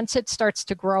beginning. Once it starts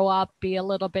to grow up, be a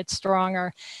little bit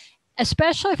stronger,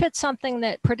 especially if it's something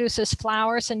that produces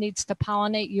flowers and needs to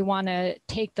pollinate, you want to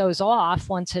take those off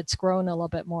once it's grown a little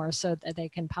bit more so that they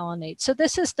can pollinate. So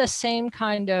this is the same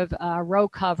kind of row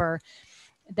cover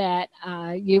that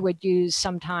you would use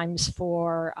sometimes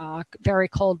for very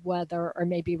cold weather or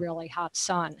maybe really hot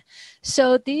sun.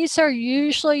 So these are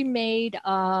usually made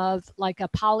of like a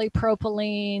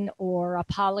polypropylene or a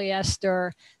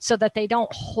polyester so that they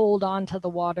don't hold on to the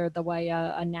water the way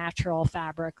a natural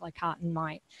fabric like cotton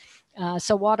might.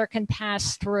 So water can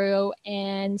pass through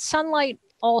and sunlight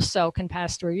also can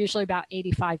pass through. Usually about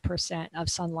 85% of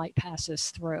sunlight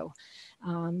passes through.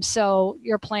 So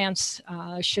your plants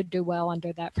should do well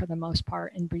under that for the most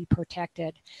part and be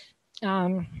protected.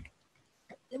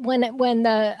 When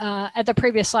at the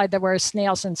previous slide, there were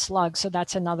snails and slugs, so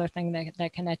that's another thing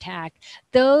that can attack.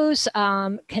 Those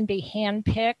can be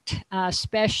hand-picked,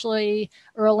 especially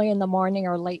early in the morning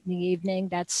or late in the evening.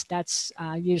 That's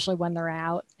usually when they're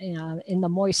out in the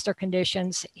moister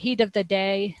conditions. Heat of the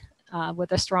day,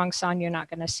 with a strong sun, you're not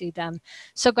going to see them.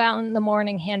 So go out in the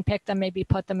morning, hand pick them, maybe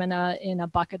put them in a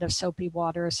bucket of soapy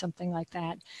water or something like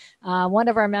that. One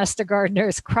of our master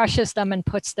gardeners crushes them and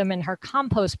puts them in her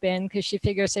compost bin because she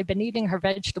figures they've been eating her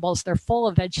vegetables. They're full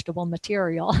of vegetable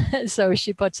material. So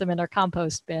she puts them in her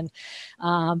compost bin,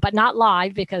 but not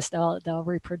live because they'll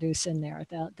reproduce in there.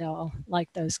 They'll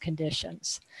like those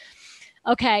conditions.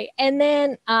 Okay, and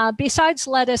then besides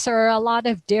lettuce, there are a lot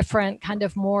of different kind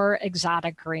of more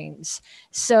exotic greens.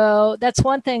 So that's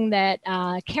one thing that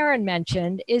Karen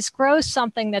mentioned is grow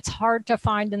something that's hard to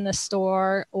find in the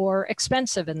store or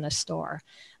expensive in the store.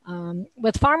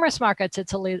 With farmers markets,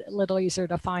 it's a little easier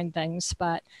to find things,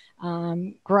 but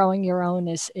growing your own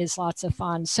is lots of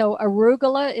fun. So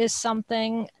arugula is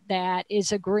something that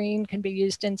is a green, can be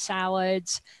used in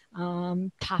salads,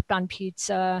 topped on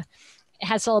pizza. It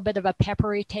has a little bit of a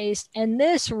peppery taste, and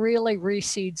this really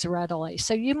reseeds readily.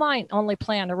 So you might only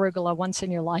plant arugula once in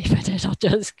your life, and it'll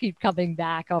just keep coming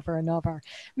back over and over.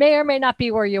 May or may not be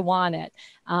where you want it,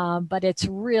 but it's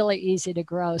really easy to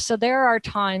grow. So there are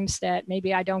times that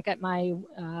maybe I don't get my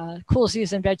cool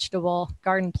season vegetable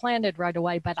garden planted right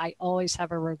away, but I always have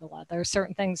arugula. There are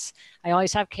certain things, I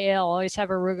always have kale, always have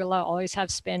arugula, always have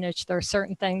spinach. There are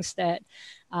certain things that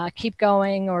keep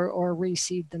going or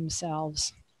reseed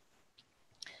themselves.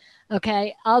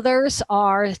 Okay, others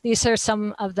are, these are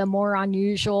some of the more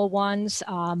unusual ones.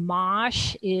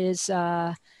 Mosh is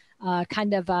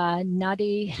kind of a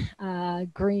nutty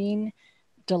green,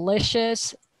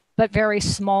 delicious, but very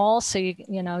small. So,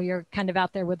 you're kind of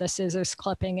out there with the scissors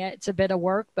clipping it. It's a bit of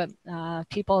work, but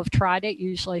people have tried it,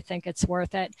 usually think it's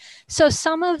worth it. So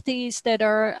some of these that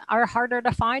are harder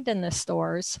to find in the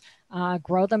stores,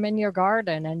 grow them in your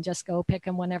garden and just go pick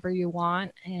them whenever you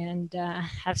want and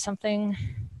have something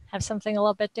a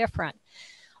little bit different.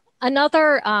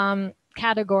 Another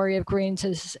category of greens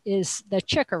is the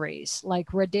chicories, like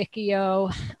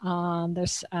radicchio.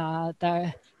 There's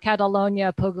the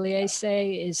Catalonia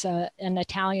pugliese is an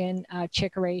Italian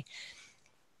chicory.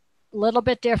 A little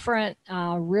bit different,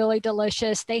 really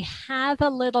delicious. They have a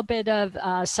little bit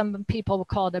of, some people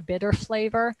call it a bitter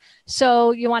flavor.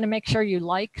 So you want to make sure you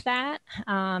like that.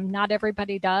 Not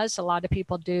everybody does, a lot of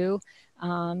people do.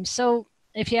 So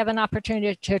if you have an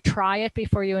opportunity to try it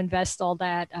before you invest all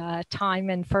that time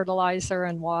and fertilizer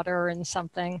and water and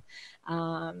something,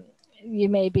 you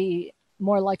may be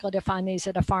more likely to find these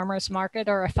at a farmer's market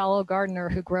or a fellow gardener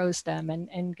who grows them,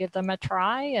 and give them a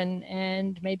try,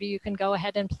 and maybe you can go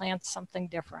ahead and plant something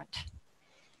different.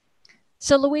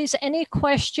 So Louise, any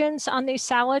questions on these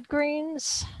salad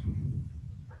greens?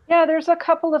 Yeah, there's a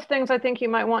couple of things I think you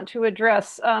might want to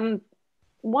address.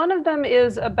 One of them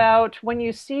is about when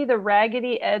you see the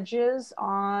raggedy edges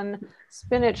on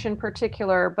spinach in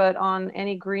particular, but on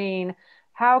any green,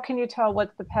 how can you tell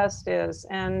what the pest is?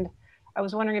 And I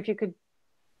was wondering if you could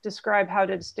describe how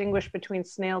to distinguish between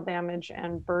snail damage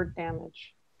and bird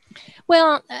damage.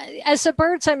 Well, as the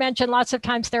birds I mentioned, lots of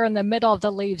times they're in the middle of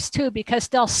the leaves too, because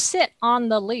they'll sit on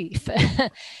the leaf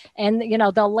and,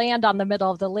 they'll land on the middle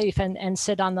of the leaf and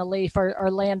sit on the leaf or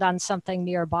land on something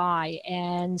nearby.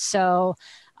 And so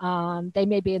they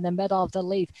may be in the middle of the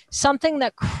leaf. Something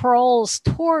that crawls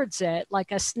towards it,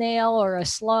 like a snail or a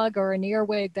slug or an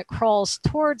earwig that crawls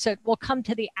towards it, will come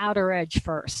to the outer edge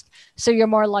first. So you're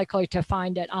more likely to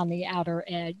find it on the outer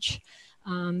edge.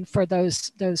 For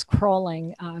those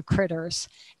crawling critters.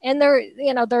 And there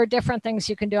are different things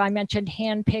you can do. I mentioned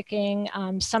hand picking.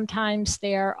 Sometimes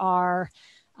there are,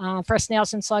 for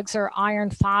snails and slugs, are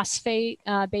iron phosphate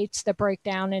baits that break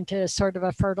down into sort of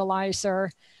a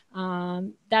fertilizer.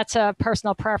 That's a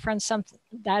personal preference.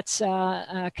 That's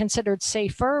considered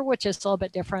safer, which is a little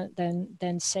bit different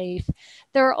than safe.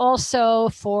 There are also,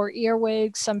 for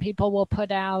earwigs, some people will put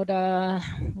out a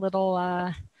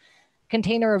little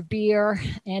container of beer,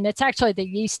 and it's actually the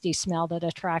yeasty smell that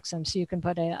attracts them. So you can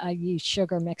put a yeast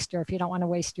sugar mixture if you don't want to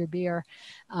waste your beer,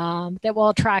 that will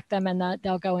attract them, and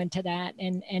they'll go into that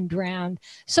and drown.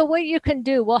 So what you can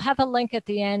do, we'll have a link at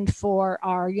the end for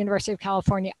our University of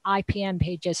California IPM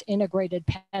pages, Integrated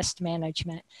Pest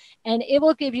Management, and it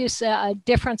will give you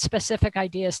different specific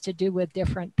ideas to do with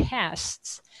different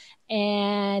pests.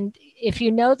 And if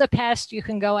you know the pest, you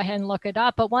can go ahead and look it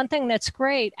up. But one thing that's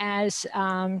great, as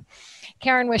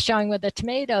Karen was showing with the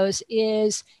tomatoes,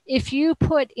 is if you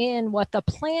put in what the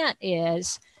plant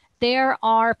is, there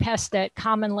are pests that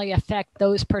commonly affect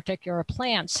those particular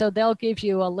plants. So they'll give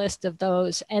you a list of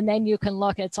those, and then you can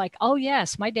look, it's like, oh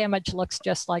yes, my damage looks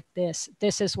just like this.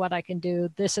 This is what I can do.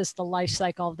 This is the life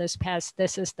cycle of this pest.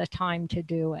 This is the time to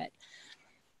do it.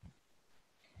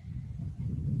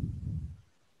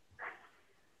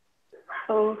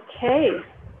 Okay,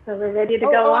 so we're ready to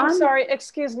go on. I'm sorry,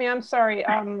 excuse me, I'm sorry.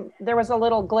 There was a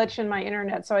little glitch in my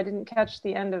internet, so I didn't catch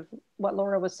the end of what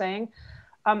Laura was saying.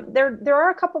 There are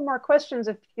a couple more questions,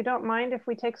 if you don't mind, if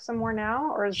we take some more now,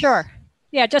 or sure.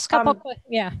 Yeah, just a couple.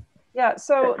 Yeah. Yeah,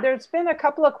 so there's been a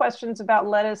couple of questions about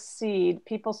lettuce seed.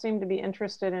 People seem to be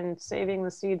interested in saving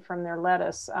the seed from their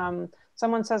lettuce.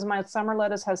 someone says my summer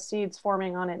lettuce has seeds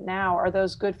forming on it now. Are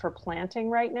those good for planting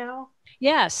right now?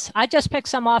 Yes, I just picked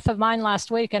some off of mine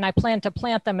last week and I plan to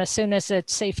plant them as soon as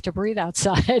it's safe to breathe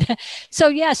outside. So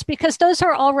yes, because those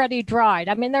are already dried.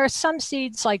 I mean, there are some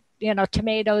seeds like,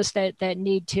 tomatoes that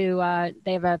need to,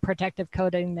 they have a protective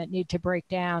coating that need to break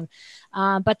down.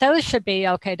 But those should be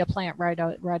okay to plant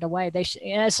right away.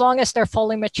 As long as they're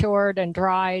fully matured and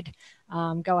dried,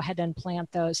 go ahead and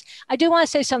plant those. I do want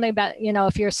to say something about,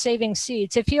 if you're saving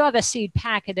seeds, if you have a seed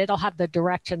packet, it'll have the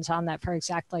directions on that for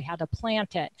exactly how to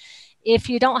plant it. If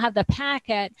you don't have the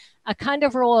packet, a kind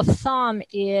of rule of thumb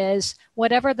is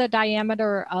whatever the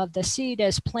diameter of the seed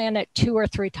is, plant it 2 or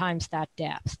 3 times that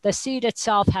depth. The seed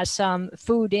itself has some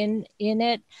food in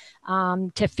it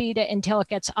to feed it until it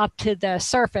gets up to the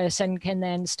surface and can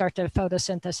then start to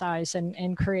photosynthesize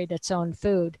and create its own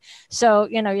food. So,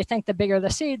 you think the bigger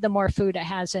the seed, the more food it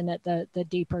has in it, the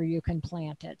deeper you can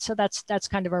plant it. So that's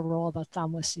kind of a rule of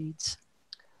thumb with seeds.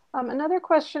 Another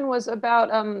question was about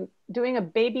doing a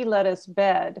baby lettuce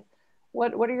bed.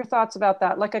 What are your thoughts about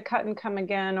that? Like a cut and come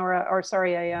again,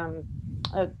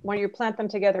 when you plant them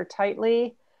together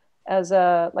tightly as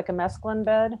like a mesclun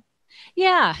bed?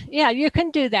 Yeah, you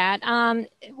can do that.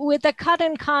 With the cut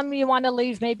and come, you want to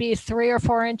leave maybe 3 or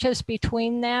 4 inches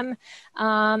between them.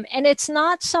 And it's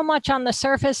not so much on the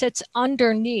surface, it's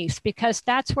underneath, because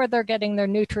that's where they're getting their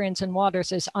nutrients and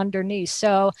waters, is underneath.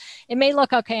 So it may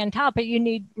look okay on top, but you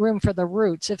need room for the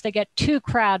roots. If they get too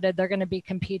crowded, they're going to be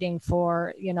competing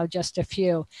for, just a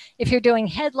few. If you're doing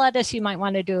head lettuce, you might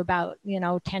want to do about,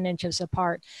 10 inches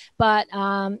apart. But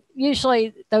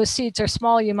usually those seeds are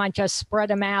small. You might just spread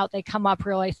them out. They come up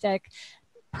really thick.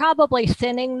 Probably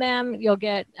thinning them, you'll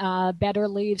get better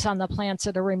leaves on the plants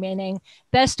that are remaining.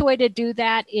 Best way to do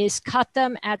that is cut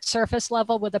them at surface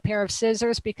level with a pair of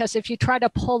scissors, because if you try to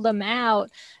pull them out,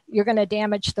 you're going to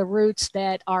damage the roots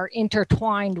that are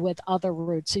intertwined with other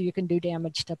roots. So you can do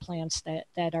damage to plants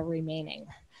that are remaining.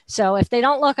 So if they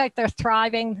don't look like they're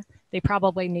thriving, they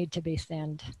probably need to be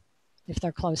thinned if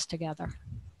they're close together.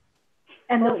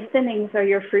 And those thinnings are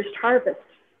your first harvest.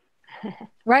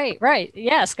 Right.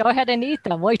 Yes, go ahead and eat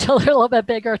them. Wait till they're a little bit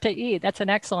bigger to eat. That's an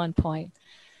excellent point.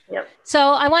 Yep. So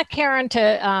I want Karen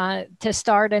to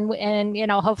start,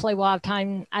 and hopefully we'll have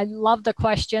time. I love the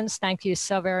questions. Thank you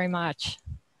so very much.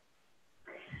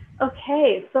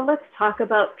 Okay, so let's talk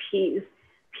about peas.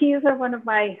 Peas are one of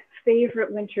my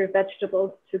favorite winter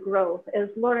vegetables to grow. As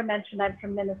Laura mentioned, I'm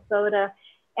from Minnesota,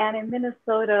 and in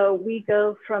Minnesota, we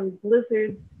go from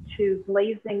blizzards to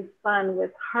blazing sun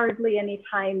with hardly any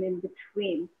time in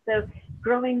between. So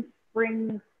growing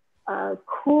spring,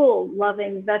 cool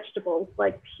loving vegetables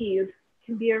like peas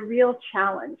can be a real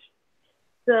challenge.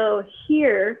 So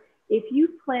here, if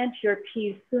you plant your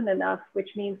peas soon enough, which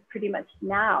means pretty much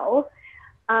now,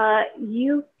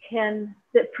 the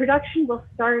production will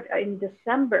start in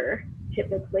December,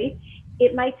 typically.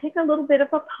 It might take a little bit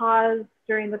of a pause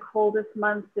during the coldest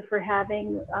months if we're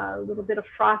having a little bit of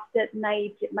frost at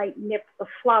night. It might nip the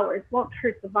flowers, won't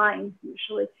hurt the vines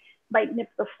usually, might nip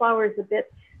the flowers a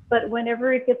bit. But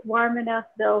whenever it gets warm enough,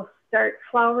 they'll start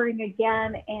flowering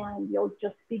again, and you'll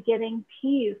just be getting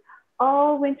peas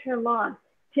all winter long.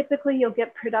 Typically, you'll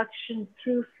get production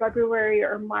through February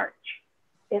or March.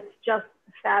 It's just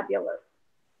fabulous.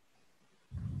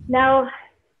 Now,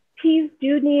 peas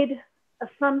do need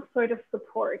some sort of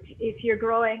support. If you're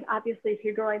growing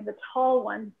the tall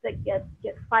ones that get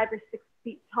 5 or 6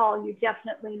 feet tall, you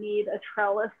definitely need a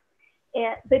trellis.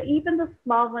 But even the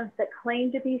small ones that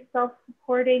claim to be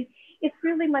self-supporting, it's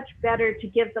really much better to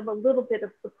give them a little bit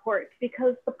of support,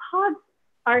 because the pods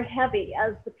are heavy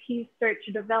as the peas start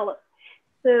to develop.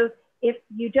 So if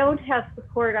you don't have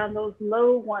support on those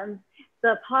low ones,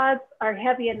 the pods are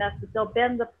heavy enough that they'll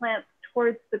bend the plants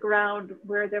towards the ground,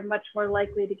 where they're much more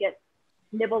likely to get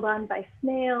nibbled on by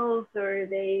snails, or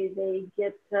they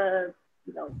get,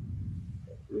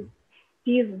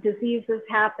 these diseases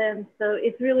happen. So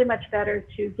it's really much better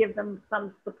to give them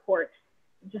some support,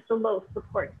 just a low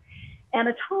support, and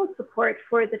a tall support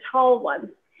for the tall ones.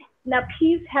 Now,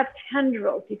 peas have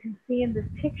tendrils. You can see in this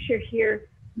picture here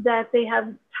that they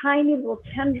have tiny little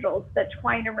tendrils that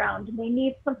twine around, and they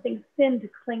need something thin to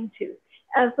cling to,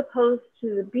 as opposed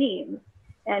to the beans.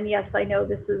 And yes, I know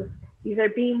these are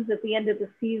beans at the end of the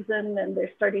season, and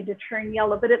they're starting to turn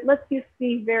yellow, but it lets you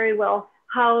see very well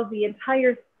how the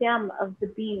entire stem of the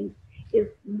bean is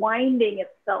winding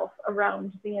itself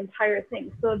around the entire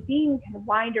thing. So a bean can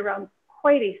wind around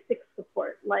quite a thick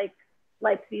support, like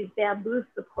these bamboo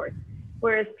supports,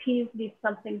 whereas peas need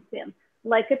something thin,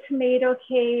 like a tomato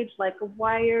cage, like a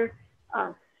wire,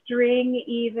 string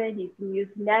even. You can use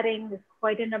netting. There's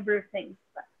quite a number of things,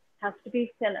 but it has to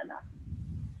be thin enough.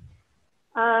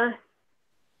 Uh,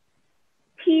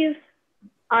 Peas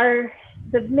are,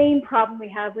 the main problem we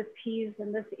have with peas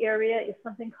in this area is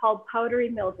something called powdery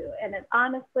mildew. And it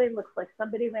honestly looks like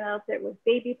somebody went out there with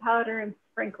baby powder and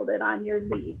sprinkled it on your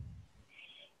leaves.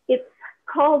 It's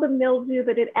called a mildew,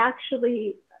 but it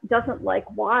actually doesn't like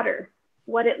water.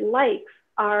 What it likes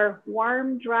are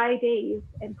warm, dry days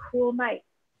and cool nights.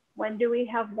 When do we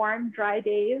have warm, dry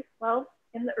days? Well,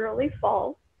 in the early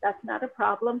fall, that's not a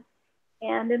problem,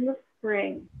 and in the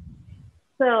spring.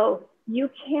 So you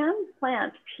can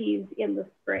plant peas in the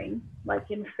spring, like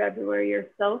in February or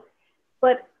so,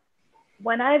 but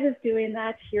when I was doing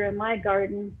that here in my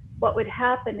garden, what would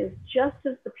happen is just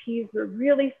as the peas were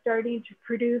really starting to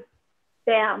produce,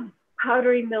 bam,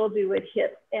 powdery mildew would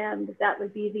hit, and that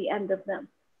would be the end of them.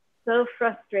 So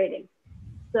frustrating.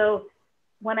 So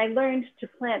when I learned to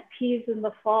plant peas in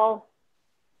the fall,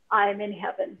 I'm in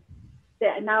heaven.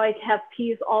 Now I have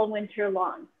peas all winter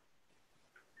long.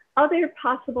 Other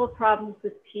possible problems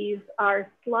with peas are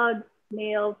slugs,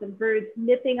 snails, and birds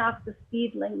nipping off the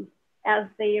seedlings as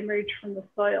they emerge from the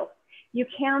soil. You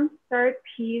can start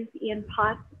peas in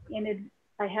pots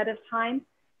ahead of time.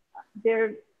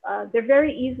 They're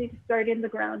very easy to start in the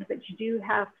ground, but you do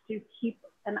have to keep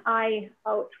an eye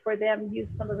out for them, use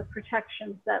some of the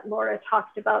protections that Laura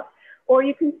talked about, or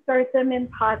you can start them in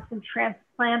pots and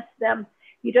transplant them.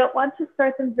 You don't want to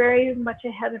start them very much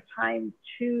ahead of time,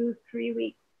 2-3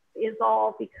 weeks is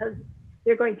all, because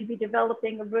they're going to be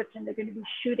developing a root and they're going to be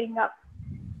shooting up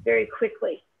very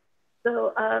quickly.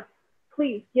 So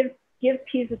please give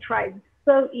peas a try. It's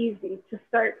so easy to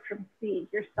start from seed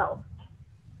yourself.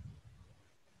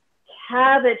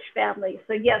 Cabbage family.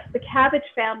 So yes, the cabbage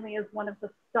family is one of the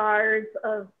stars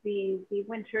of the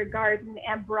winter garden,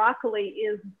 and broccoli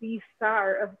is the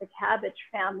star of the cabbage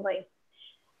family.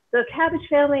 The cabbage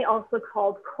family, also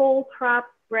called coletrops,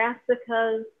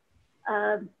 brassicas,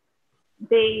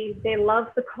 they love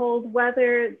the cold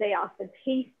weather. They often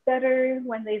taste better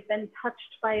when they've been touched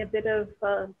by a bit of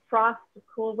frost or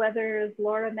cool weather, as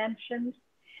Laura mentioned.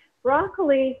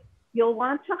 Broccoli, you'll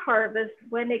want to harvest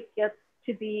when it gets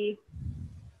to be,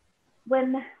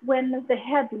 when the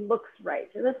head looks right.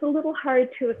 And that's a little hard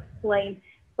to explain,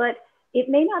 but it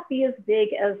may not be as big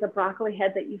as a broccoli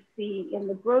head that you see in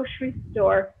the grocery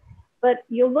store, but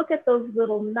you'll look at those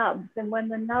little nubs, and when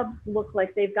the nubs look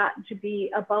like they've gotten to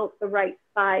be about the right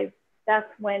size, that's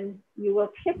when you will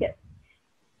pick it,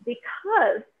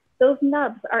 because those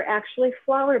nubs are actually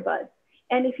flower buds.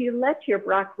 And if you let your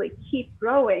broccoli keep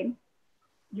growing,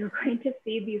 you're going to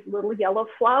see these little yellow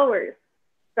flowers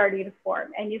starting to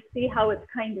form, and you see how it's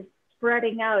kind of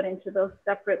spreading out into those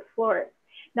separate florets.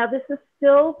 Now, this is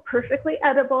still perfectly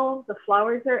edible. The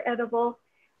flowers are edible.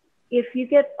 If you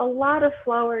get a lot of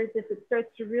flowers, if it starts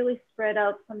to really spread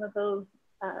out, some of those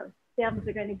stems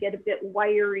are going to get a bit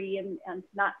wiry and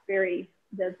not very,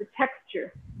 the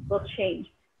texture will change.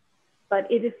 But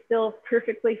it is still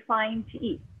perfectly fine to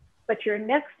eat. But your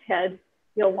next head,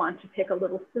 you'll want to pick a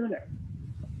little sooner.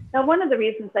 Now, one of the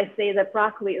reasons I say that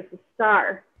broccoli is a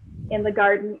star in the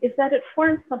garden is that it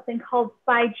forms something called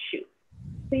side shoots.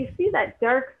 So you see that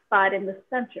dark spot in the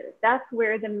center, that's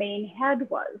where the main head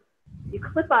was. You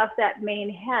clip off that main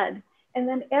head, and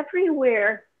then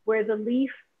everywhere where the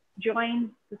leaf joins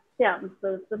the stem,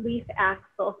 so the leaf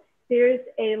axil, there's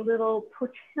a little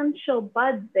potential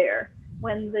bud there.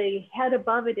 When the head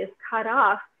above it is cut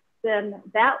off, then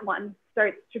that one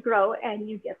starts to grow and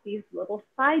you get these little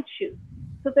side shoots.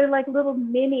 So they're like little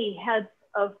mini heads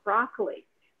of broccoli.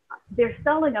 They're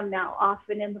selling them now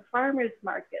often in the farmers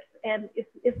markets, and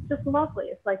it's just lovely.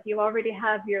 It's like you already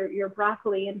have your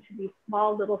broccoli into these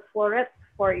small little florets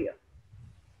for you.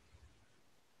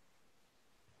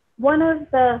 One of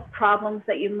the problems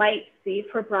that you might see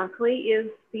for broccoli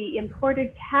is the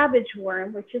imported cabbage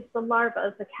worm, which is the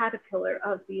larva, the caterpillar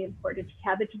of the imported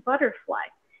cabbage butterfly.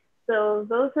 So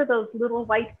those are those little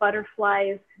white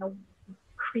butterflies, kind of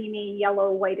creamy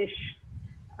yellow, whitish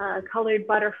colored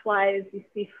butterflies you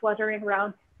see fluttering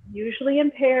around, usually in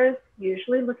pairs,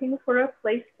 usually looking for a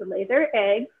place to lay their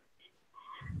eggs.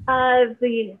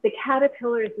 The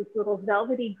caterpillar is this little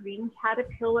velvety green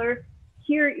caterpillar.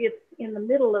 Here it's in the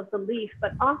middle of the leaf,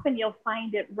 but often you'll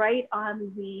find it right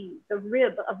on the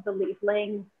rib of the leaf,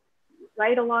 laying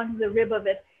right along the rib of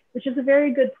it, which is a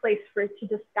very good place for it to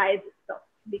disguise itself.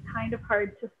 It can be kind of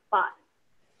hard to spot.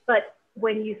 But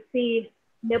when you see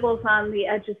nibbles on the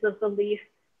edges of the leaf,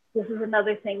 this is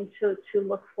another thing to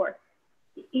look for.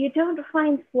 You don't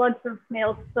find slugs and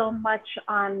snails so much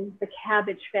on the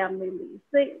cabbage family leaves.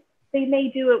 They may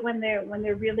do it when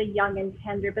they're really young and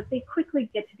tender, but they quickly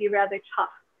get to be rather tough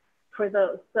for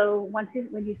those. So when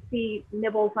you see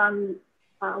nibbles on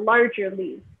larger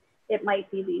leaves, it might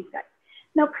be these guys.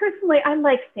 Now, personally, I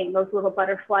like seeing those little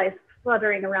butterflies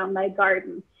fluttering around my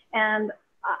garden, and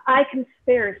I can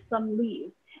spare some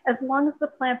leaves as long as the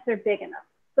plants are big enough.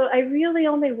 So I really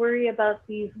only worry about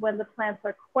these when the plants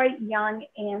are quite young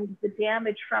and the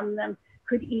damage from them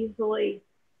could easily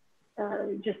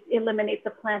just eliminate the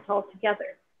plant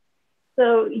altogether.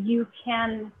 So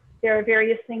there are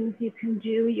various things you can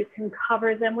do. You can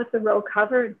cover them with the row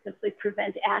cover and simply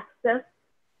prevent access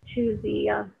to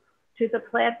the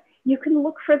plant. You can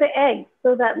look for the eggs.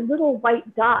 So that little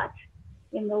white dot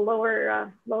in the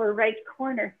lower right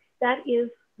corner, that is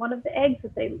one of the eggs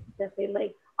that they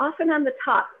lay, often on the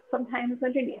top, sometimes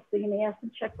underneath. So you may have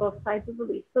to check both sides of the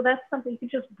leaf. So that's something you can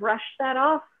just brush that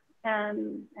off,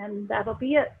 and that'll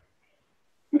be it.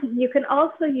 You can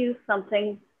also use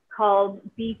something called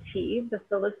BT,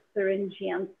 Bacillus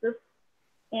thuringiensis,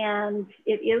 and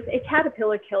it is a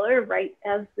caterpillar killer, right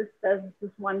as this says. This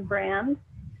is one brand.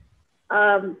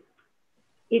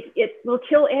 It will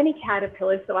kill any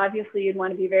caterpillar, so obviously you'd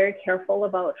want to be very careful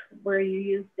about where you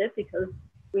used it, because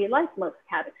we like most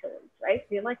caterpillars, right?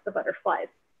 We like the butterflies.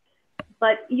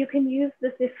 But you can use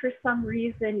this if for some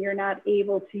reason you're not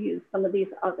able to use some of these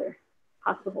other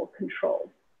possible controls.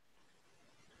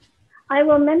 I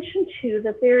will mention too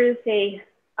that there is a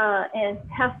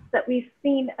pest that we've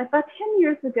seen about 10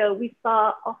 years ago. We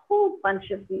saw a whole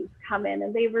bunch of these come in,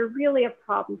 and they were really a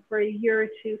problem for a year or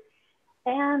two.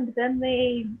 And then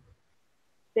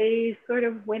they sort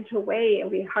of went away,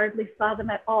 and we hardly saw them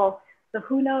at all. So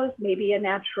who knows, maybe a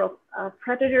natural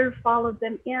predator followed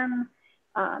them in,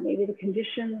 maybe the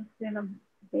conditions,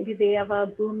 maybe they have a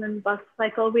boom and bust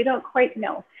cycle. We don't quite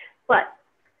know. But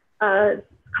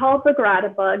called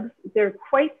Bagrata bugs. They're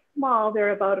quite small.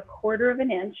 They're about 1/4 of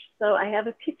an inch. So I have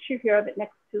a picture here of it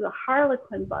next to the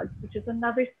harlequin bug, which is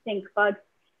another stink bug.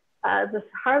 This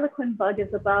harlequin bug is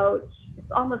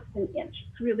it's almost an inch.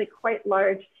 It's really quite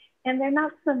large, and they're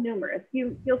not so numerous.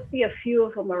 You'll see a few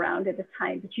of them around at a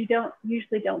time, but you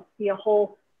usually don't see a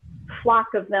whole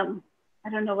flock of them. I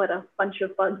don't know what a bunch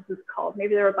of bugs is called.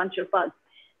 Maybe they're a bunch of bugs.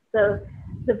 So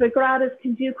the Bagratas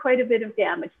can do quite a bit of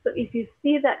damage. So if you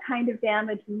see that kind of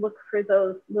damage, look for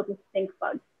those little stink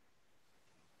bugs.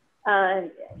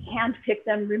 Hand pick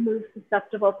them, remove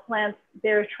susceptible plants.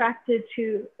 They're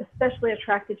especially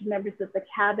attracted to members of the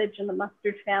cabbage and the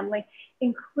mustard family,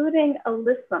 including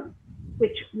alyssum,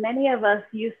 which many of us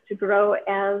used to grow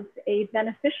as a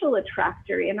beneficial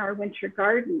attractor in our winter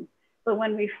gardens. But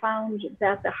when we found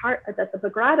that the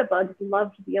Bagrata bugs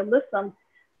loved the alyssum,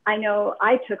 I know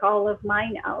I took all of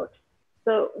mine out.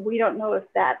 So we don't know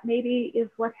if that maybe is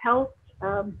what helped,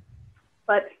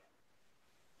 but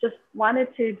just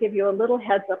wanted to give you a little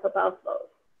heads up about those.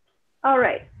 All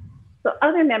right, so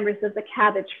other members of the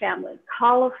cabbage family,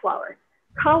 cauliflower.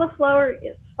 Cauliflower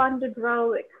is fun to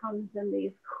grow. It comes in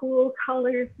these cool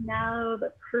colors now,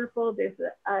 the purple. There's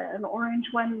an orange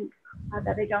one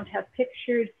that I don't have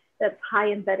pictured that's high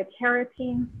in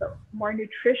beta-carotene, so more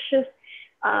nutritious.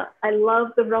 I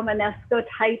love the Romanesco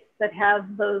types that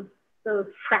have those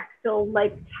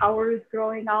fractal-like towers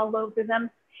growing all over them.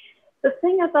 The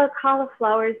thing about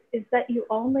cauliflowers is that you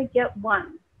only get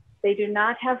one. They do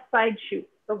not have side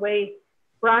shoots the way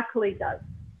broccoli does.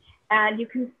 And you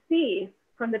can see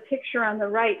from the picture on the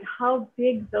right how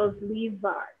big those leaves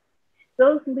are.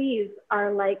 Those leaves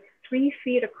are like 3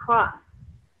 feet across,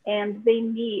 and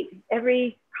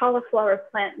every cauliflower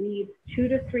plant needs 2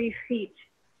 to 3 feet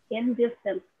in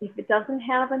distance. If it doesn't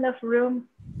have enough room,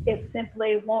 it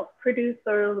simply won't produce,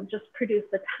 or it'll just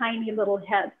produce a tiny little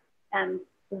head and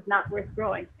is not worth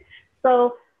growing.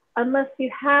 So unless you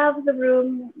have the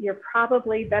room, you're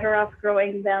probably better off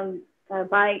growing them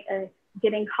by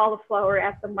getting cauliflower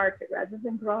at the market rather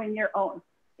than growing your own.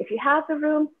 If you have the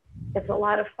room, it's a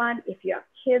lot of fun. If you have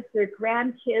kids or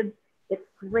grandkids, it's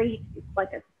great. It's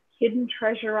like a hidden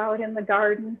treasure out in the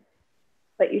garden,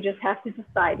 but you just have to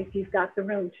decide if you've got the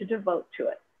room to devote to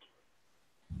it.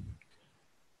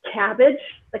 Cabbage,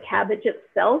 the cabbage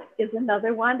itself is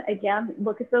another one. Again,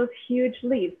 look at those huge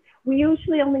leaves. We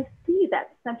usually only see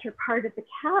that center part of the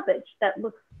cabbage that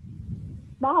looks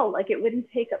small, like it wouldn't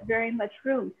take up very much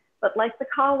room. But like the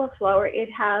cauliflower,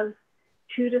 it has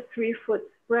 2 to 3 foot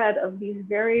spread of these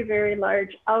very, very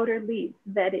large outer leaves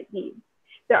that it needs.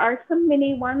 There are some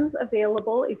mini ones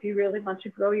available if you really want to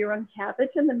grow your own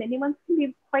cabbage, and the mini ones can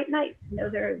be quite nice.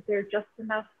 They're just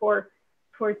enough for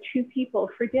 2 people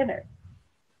for dinner.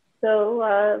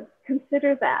 So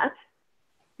consider that.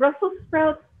 Brussels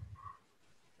sprouts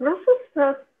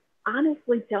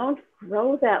honestly don't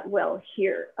grow that well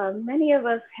here. Many of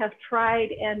us have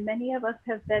tried, and many of us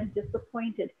have been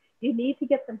disappointed. you need to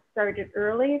get them started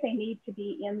early. They need to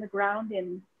be in the ground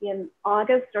in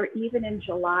August or even in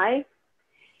July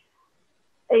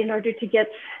in order to get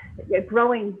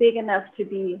growing big enough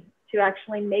to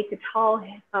actually make a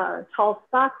tall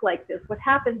stalk like this. What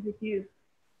happens if you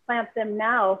plant them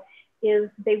now is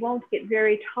they won't get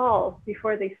very tall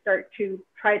before they start to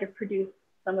try to produce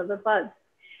some of the buds.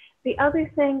 The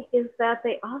other thing is that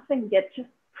they often get just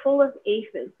full of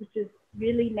aphids, which is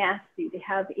really nasty to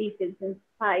have aphids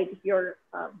inside your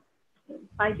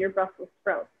Brussels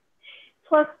sprouts.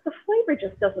 Plus, the flavor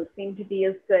just doesn't seem to be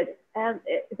as good. And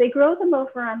they grow them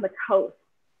over on the coast,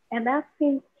 and that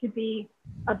seems to be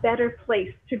a better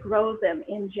place to grow them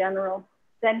in general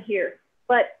than here.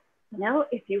 But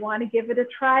if you want to give it a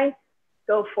try,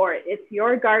 go for it. It's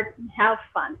your garden. Have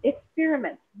fun.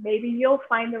 Experiment. Maybe you'll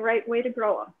find the right way to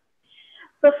grow them.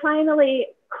 So finally,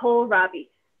 kohlrabi,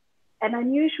 an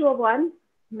unusual one.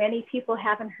 Many people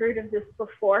haven't heard of this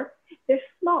before. They're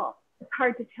small. It's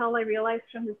hard to tell, I realize,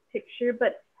 from this picture,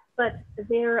 but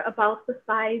they're about the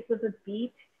size of a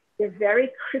beet. They're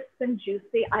very crisp and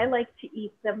juicy. I like to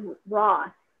eat them raw,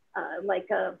 like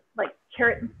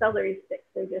carrot and celery sticks.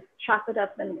 They just chop it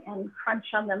up and crunch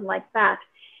on them like that.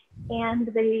 And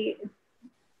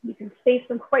you can space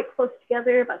them quite close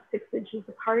together, about 6 inches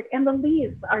apart. And the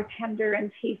leaves are tender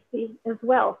and tasty as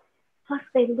well. Plus,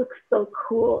 they look so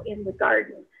cool in the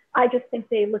garden. I just think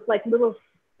they look like little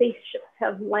spaceships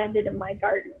have landed in my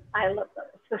garden. I love them,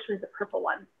 especially the purple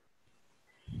one.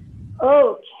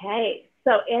 Okay,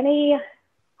 so any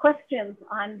questions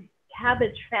on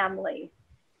cabbage family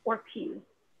or peas?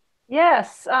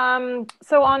 Yes,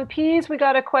 so on peas, we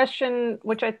got a question,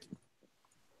 which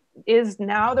is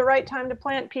now the right time to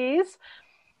plant peas?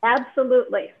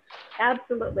 Absolutely,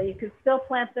 absolutely. You could still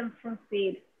plant them from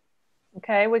seed.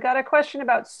 Okay, we got a question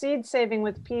about seed saving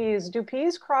with peas. Do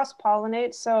peas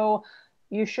cross-pollinate, so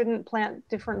you shouldn't plant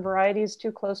different varieties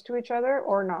too close to each other,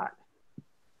 or not?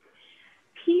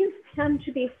 Peas tend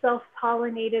to be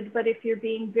self-pollinated, but if you're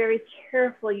being very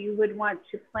careful, you would want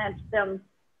to plant them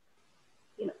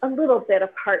a little bit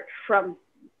apart from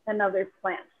another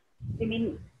plant. I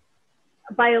mean,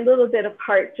 by a little bit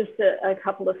apart, just a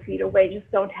couple of feet away. Just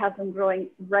don't have them growing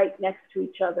right next to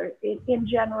each other. In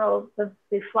general,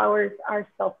 the flowers are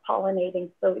self-pollinating,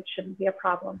 so it shouldn't be a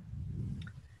problem.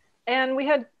 And we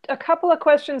had a couple of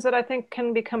questions that I think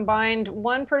can be combined.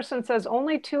 One person says,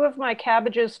 only 2 of my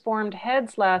cabbages formed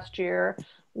heads last year.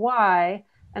 Why?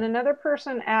 And another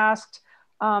person asked,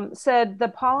 said,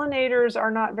 the pollinators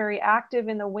are not very active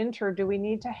in the winter. Do we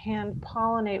need to hand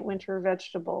pollinate winter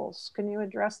vegetables? Can you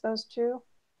address those two?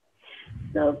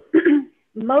 So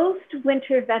most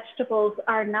winter vegetables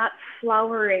are not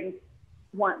flowering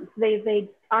ones. They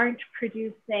aren't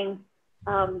producing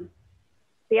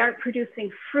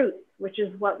fruit, which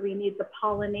is what we need the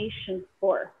pollination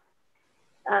for.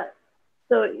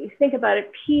 So you think about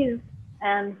it, peas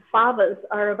and favas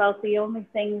are about the only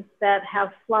things that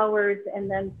have flowers and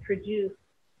then produce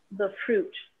the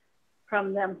fruit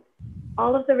from them.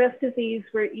 All of the rest of these,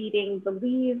 we're eating the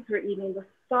leaves, we're eating the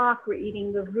stalk, we're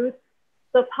eating the roots.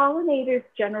 So pollinators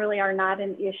generally are not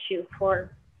an issue for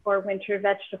winter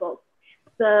vegetables.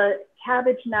 The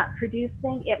cabbage not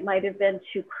producing, it might have been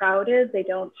too crowded. They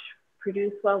don't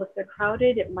produce well if they're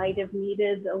crowded. It might have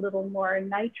needed a little more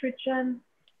nitrogen.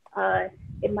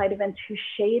 It might have been too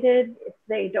shaded. If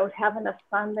they don't have enough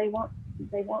sun, they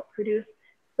won't produce.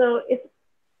 So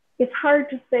it's hard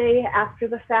to say after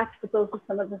the fact, but those are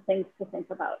some of the things to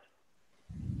think about.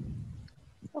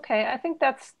 Okay, I think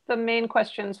that's the main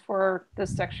questions for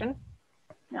this section.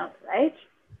 All right.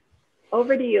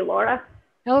 Over to you, Laura.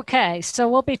 Okay, so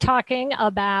we'll be talking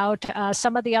about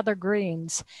some of the other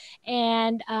greens.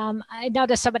 And I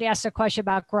noticed somebody asked a question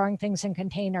about growing things in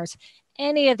containers.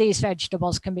 Any of these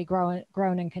vegetables can be grown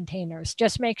in containers.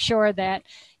 Just make sure that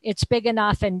it's big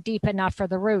enough and deep enough for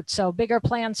the roots. So bigger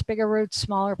plants, bigger roots,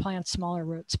 smaller plants, smaller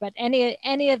roots. But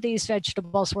any of these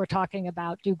vegetables we're talking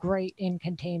about do great in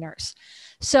containers.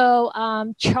 So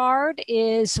chard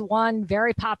is one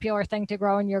very popular thing to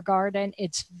grow in your garden.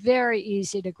 It's very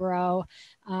easy to grow.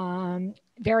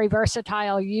 Very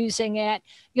versatile using it.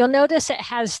 You'll notice it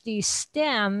has these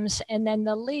stems and then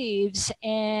the leaves,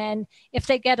 and if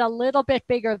they get a little bit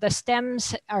bigger, the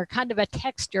stems are kind of a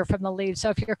texture from the leaves. So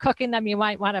if you're cooking them, you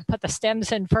might want to put the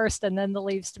stems in first and then the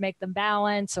leaves to make them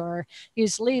balance, or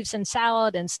use leaves in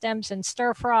salad and stems in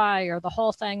stir fry, or the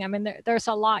whole thing. I mean, there's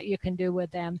a lot you can do with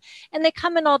them. And they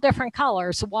come in all different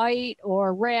colors, white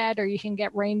or red, or you can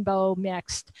get rainbow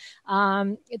mixed.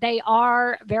 They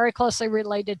are very closely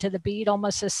related to the beetle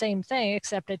almost the same thing,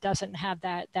 except it doesn't have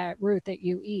that root that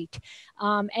you eat.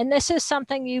 And this is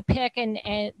something you pick, and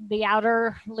the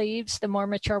outer leaves, the more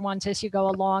mature ones, as you go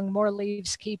along, more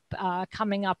leaves keep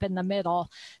coming up in the middle.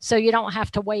 So you don't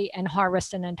have to wait and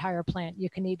harvest an entire plant.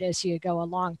 You can eat as you go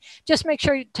along. Just make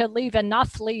sure to leave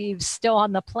enough leaves still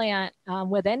on the plant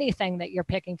with anything that you're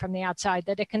picking from the outside,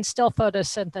 that it can still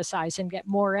photosynthesize and get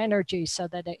more energy so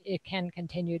that it can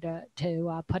continue to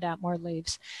put out more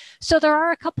leaves. So there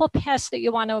are a couple pests that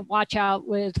you want to watch out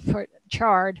with for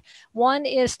chard. One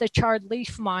is the charred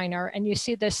leaf miner, and you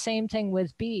see the same thing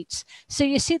with beets. So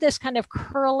you see this kind of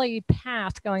curly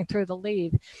path going through the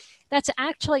leaf. That's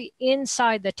actually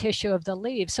inside the tissue of the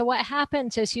leaf. So what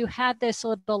happens is you have this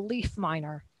little leaf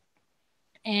miner.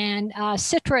 And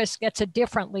citrus gets a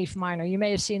different leaf miner. You may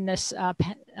have seen this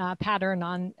pattern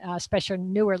on especially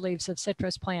newer leaves of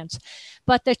citrus plants.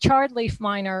 But the charred leaf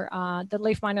miner, the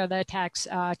leaf miner that attacks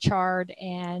chard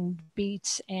and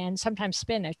beets and sometimes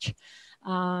spinach,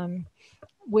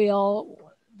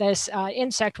 this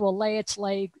insect will lay its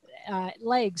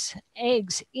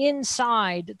eggs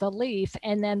inside the leaf,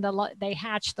 and then they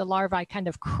hatch, the larvae kind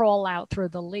of crawl out through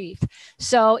the leaf.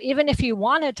 So even if you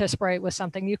wanted to spray it with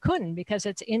something, you couldn't, because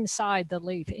it's inside the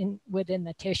leaf, within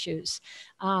the tissues.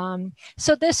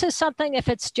 So this is something, if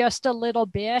it's just a little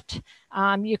bit,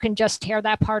 you can just tear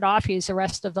that part off, use the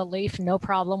rest of the leaf, no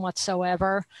problem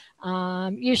whatsoever.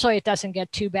 Usually it doesn't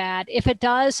get too bad. If it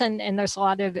does, and there's a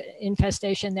lot of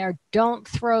infestation there, don't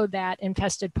throw that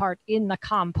infested part in the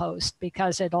compost,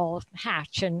 because it'll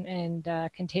hatch and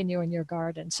continue in your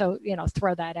garden. So,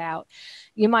 throw that out.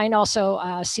 You might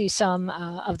also see some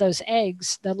of those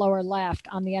eggs, the lower left,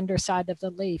 on the underside of the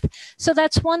leaf. So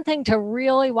that's one thing to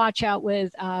really watch out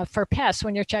with for pests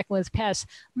when you're checking with pests.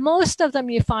 Most of them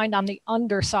you find on the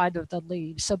underside of the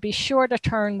leaves. So be sure to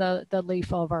turn the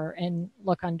leaf over and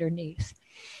look underneath.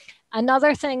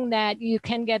 Another thing that you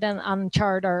can get on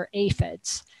chard are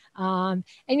aphids. And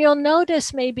you'll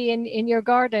notice maybe in your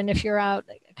garden, if you're out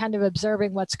kind of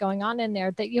observing what's going on in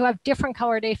there, that you have different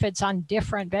colored aphids on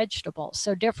different vegetables.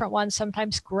 So different ones,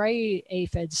 sometimes gray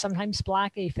aphids, sometimes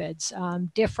black aphids,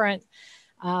 different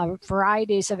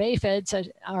varieties of aphids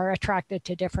are attracted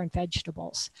to different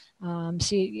vegetables.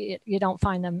 So you don't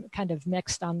find them kind of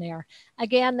mixed on there.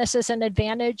 Again, this is an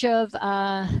advantage of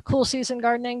cool season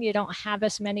gardening. You don't have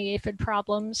as many aphid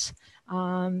problems,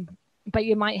 but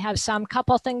you might have some.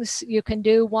 Couple things you can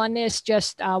do. One is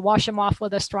just wash them off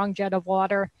with a strong jet of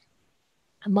water.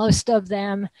 Most of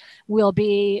them will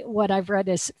be, what I've read,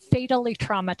 is fatally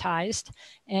traumatized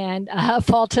and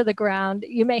fall to the ground.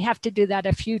 You may have to do that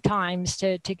a few times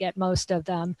to get most of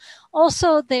them.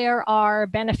 Also, there are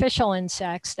beneficial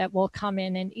insects that will come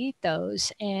in and eat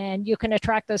those. And you can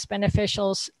attract those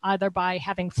beneficials either by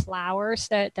having flowers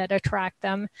that attract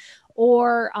them,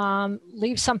 or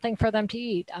leave something for them to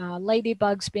eat.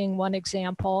 Ladybugs being one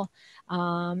example.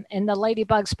 And the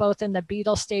ladybugs, both in the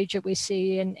beetle stage that we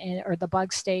see, or the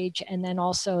bug stage, and then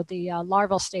also the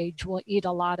larval stage, will eat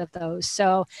a lot of those.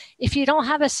 So if you don't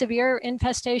have a severe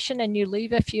infestation and you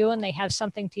leave a few and they have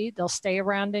something to eat, they'll stay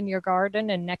around in your garden,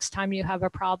 and next time you have a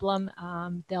problem,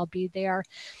 they'll be there.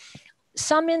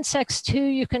 Some insects too,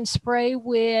 you can spray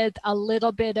with a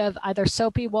little bit of either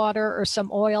soapy water or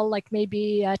some oil, like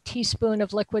maybe a teaspoon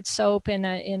of liquid soap in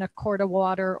a quart of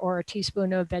water, or a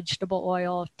teaspoon of vegetable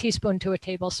oil, teaspoon to a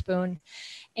tablespoon,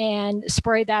 and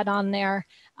spray that on there.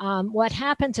 What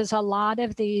happens is a lot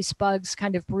of these bugs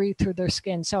kind of breathe through their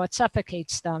skin, so it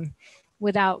suffocates them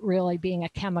without really being a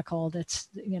chemical that's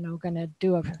going to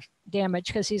do a damage,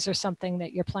 because these are something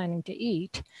that you're planning to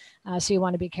eat. So you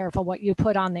want to be careful what you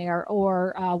put on there,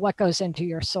 or what goes into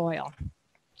your soil.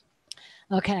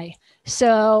 Okay,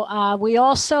 so we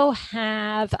also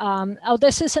have,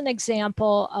 this is an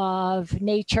example of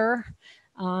nature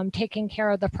taking care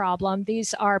of the problem.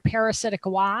 These are parasitic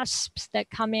wasps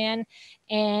that come in,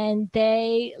 and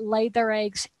they lay their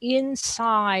eggs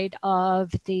inside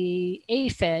of the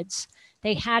aphids.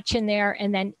 They hatch in there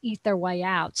and then eat their way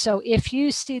out. So if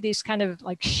you see these kind of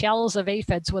like shells of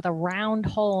aphids with a round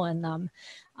hole in them,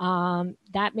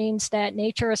 that means that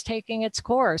nature is taking its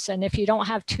course. And if you don't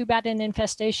have too bad an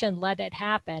infestation, let it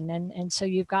happen. And so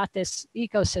you've got this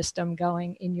ecosystem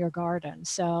going in your garden.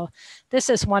 So this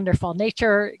is wonderful.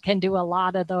 Nature can do a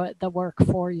lot of the work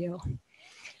for you.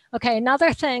 Okay,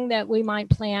 another thing that we might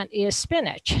plant is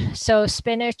spinach. So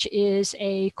spinach is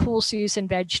a cool season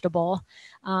vegetable.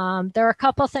 There are a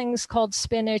couple things called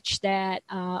spinach that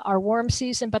are warm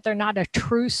season, but they're not a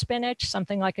true spinach,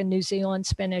 something like a New Zealand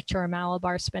spinach or a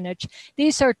Malabar spinach.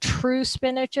 These are true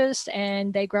spinaches,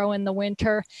 and they grow in the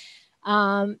winter.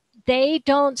 They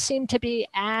don't seem to be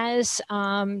as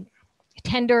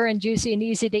tender and juicy and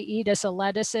easy to eat as a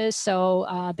lettuce is.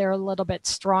 So they're a little bit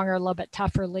stronger, a little bit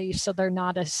tougher leaves, so they're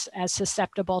not as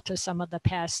susceptible to some of the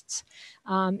pests.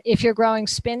 If you're growing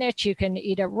spinach, you can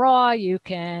eat it raw. You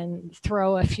can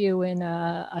throw a few in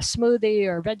a smoothie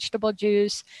or vegetable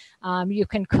juice. You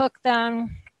can cook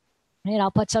them.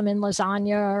 Put some in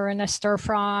lasagna or in a stir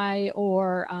fry,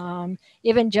 or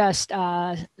even just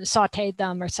sauteed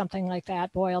them or something like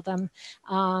that, boil them.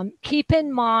 Keep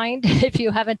in mind, if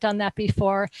you haven't done that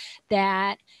before,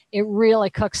 that it really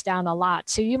cooks down a lot.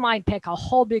 So you might pick a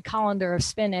whole big colander of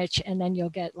spinach and then you'll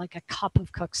get like a cup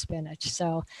of cooked spinach.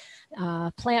 So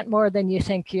plant more than you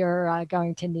think you're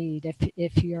going to need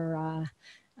if you're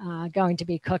going to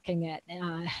be cooking it.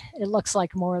 It looks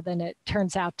like more than it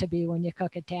turns out to be when you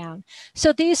cook it down.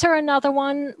 So these are another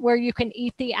one where you can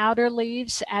eat the outer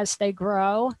leaves as they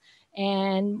grow,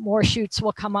 and more shoots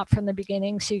will come up from the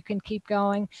beginning, so you can keep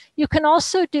going. You can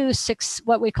also do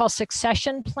what we call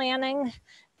succession planting.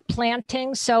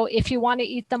 So if you want to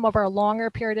eat them over a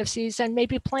longer period of season,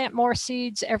 maybe plant more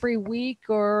seeds every week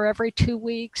or every 2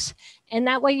 weeks. And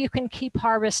that way you can keep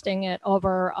harvesting it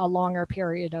over a longer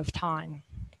period of time.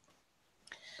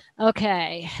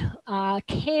 Okay,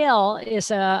 kale is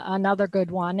another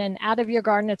good one, and out of your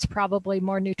garden, it's probably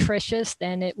more nutritious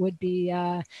than it would be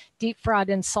deep fried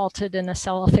and salted in a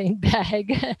cellophane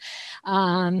bag.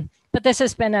 But this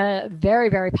has been a very,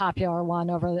 very popular one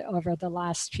over the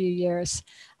last few years.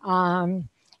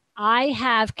 I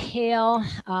have kale.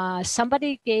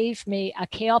 Somebody gave me a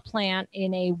kale plant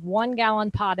in a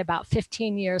 1-gallon pot about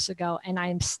 15 years ago, and I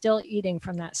am still eating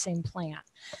from that same plant.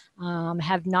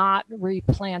 Have not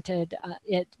replanted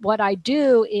it. What I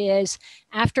do is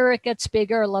after it gets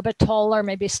bigger, a little bit taller,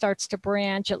 maybe starts to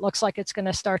branch, it looks like it's going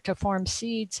to start to form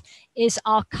seeds, is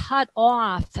I'll cut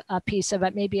off a piece of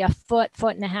it, maybe a foot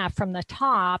and a half from the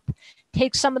top,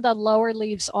 take some of the lower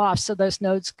leaves off so those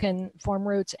nodes can form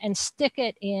roots, and stick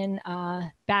it in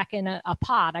back in a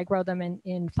pot. I grow them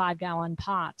in 5-gallon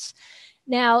pots.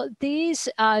 Now, these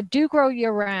do grow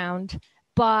year round,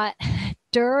 but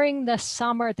during the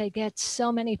summer, they get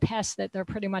so many pests that they're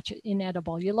pretty much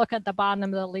inedible. You look at the bottom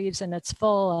of the leaves and it's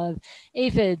full of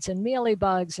aphids and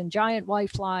mealybugs and giant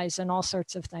whiteflies and all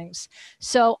sorts of things.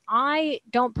 So I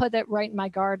don't put it right in my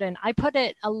garden. I put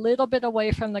it a little bit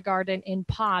away from the garden in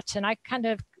pots, and I kind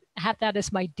of have that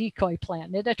as my decoy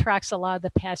plant. It attracts a lot of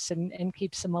the pests and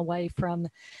keeps them away from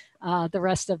the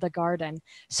rest of the garden.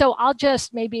 So I'll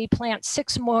just maybe plant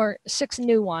 6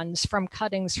 new ones from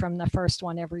cuttings from the first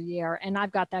one every year. And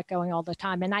I've got that going all the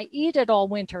time. And I eat it all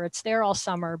winter. It's there all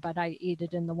summer, but I eat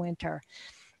it in the winter.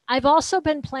 I've also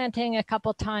been planting a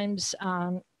couple times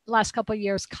last couple of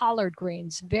years, collard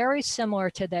greens, very similar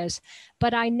to this.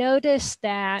 But I noticed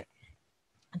that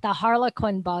the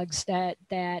harlequin bugs that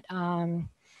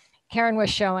Karen was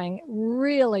showing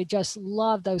really just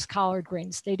love those collard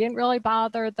greens. They didn't really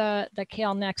bother the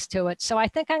kale next to it. So I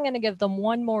think I'm going to give them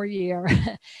 1 more year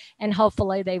and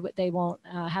hopefully they won't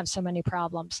have so many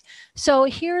problems. So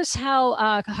here's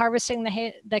how harvesting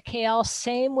the kale,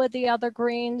 same with the other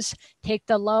greens. Take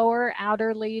the lower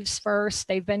outer leaves first.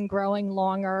 They've been growing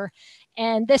longer.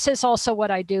 And this is also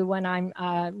what I do when I'm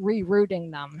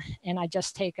re-rooting them. And I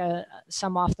just take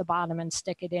some off the bottom and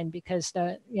stick it in, because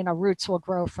the roots will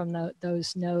grow from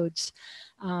those nodes.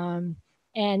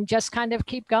 And just kind of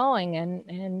keep going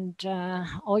and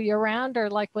all year round, or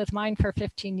like with mine for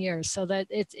 15 years. So that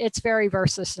it's very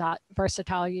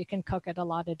versatile. You can cook it a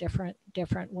lot of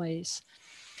different ways.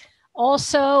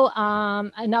 Also,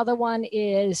 another one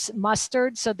is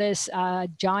mustard. So this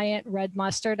giant red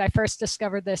mustard, I first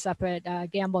discovered this up at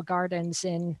Gamble Gardens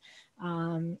in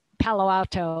Palo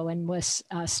Alto and was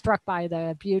struck by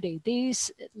the beauty.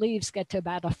 These leaves get to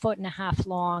about 1.5 feet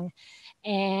long,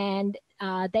 and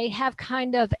they have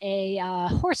kind of a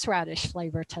horseradish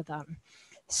flavor to them.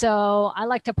 So I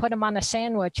like to put them on a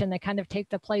sandwich, and they kind of take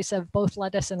the place of both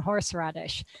lettuce and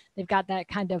horseradish. They've got that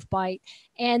kind of bite.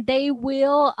 And they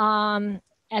will,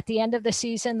 at the end of the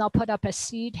season, they'll put up a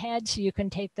seed head, so you can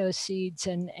take those seeds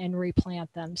and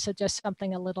replant them. So just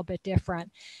something a little bit different.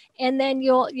 And then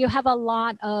you have a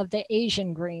lot of the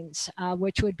Asian greens,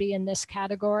 which would be in this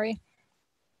category.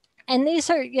 And these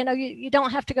are, you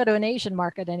don't have to go to an Asian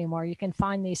market anymore. You can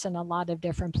find these in a lot of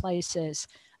different places.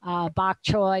 Bok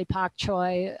choy, pak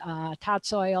choy,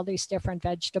 tatsoi, all these different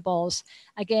vegetables.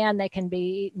 Again, they can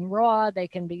be eaten raw. They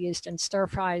can be used in stir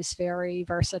fries, very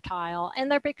versatile. And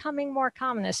they're becoming more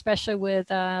common, especially with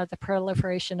the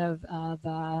proliferation of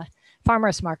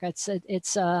farmers markets.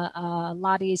 It's a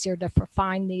lot easier to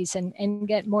find these and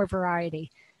get more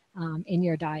variety in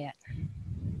your diet.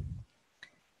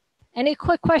 Any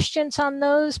quick questions on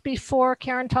those before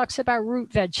Karen talks about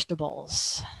root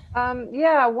vegetables?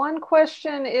 Yeah, one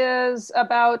question is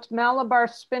about Malabar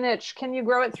spinach. Can you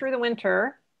grow it through the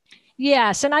winter?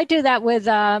 Yes, and I do that with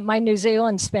my New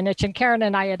Zealand spinach. And Karen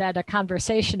and I had a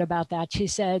conversation about that. She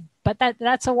said, "But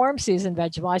that's a warm season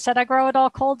vegetable." I said, "I grow it all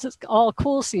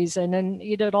cool season, and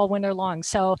eat it all winter long."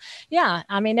 So, yeah,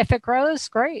 I mean, if it grows,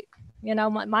 great. You know,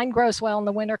 mine grows well in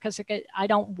the winter because I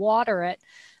don't water it,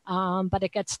 but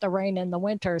it gets the rain in the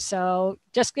winter. So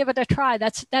just give it a try.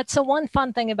 That's the one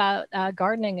fun thing about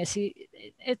gardening is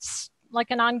it's like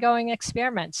an ongoing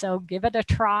experiment. So give it a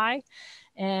try,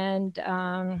 and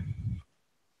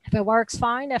if it works,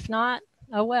 fine. If not,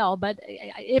 oh well. But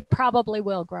it probably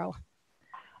will grow.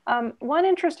 One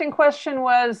interesting question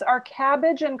was, are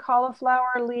cabbage and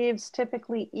cauliflower leaves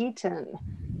typically eaten?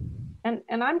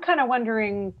 And I'm kind of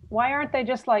wondering, why aren't they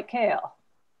just like kale?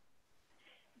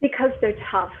 Because they're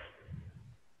tough.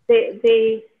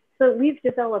 So we've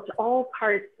developed all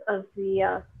parts of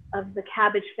the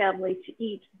cabbage family to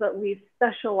eat, but we've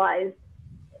specialized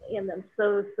in them.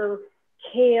 So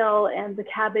kale and the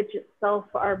cabbage itself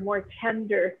are more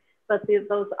tender, but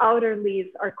those outer leaves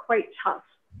are quite tough,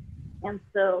 and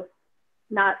so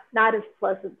not as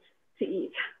pleasant to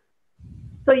eat.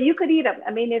 So you could eat them. I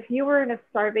mean, if you were in a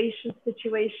starvation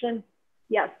situation,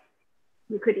 yes,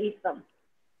 you could eat them.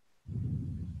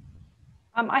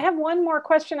 I have one more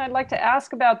question I'd like to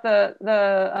ask about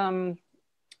the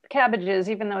cabbages,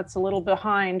 even though it's a little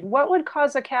behind. What would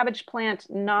cause a cabbage plant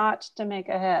not to make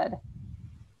a head?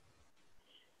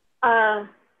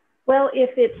 Well,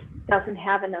 if it doesn't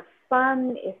have enough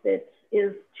sun, if it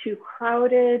is too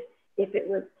crowded, if it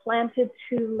was planted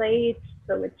too late,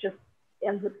 so it just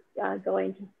ends up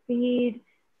going to seed,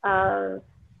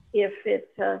 if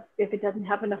it doesn't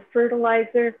have enough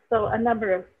fertilizer, so a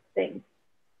number of things.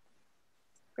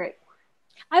 Great.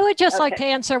 I would just like to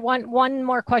answer one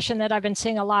more question that I've been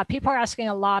seeing a lot. People are asking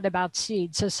a lot about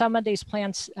seeds. So some of these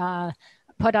plants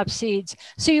put up seeds.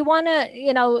 So you want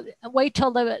to, wait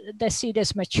till the seed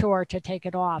is mature to take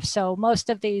it off. So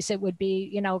most of these, it would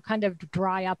be, kind of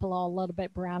dry up a little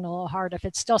bit brown, a little hard. If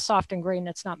it's still soft and green,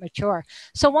 it's not mature.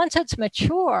 So once it's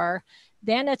mature,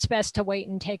 then it's best to wait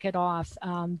and take it off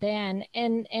then.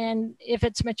 And if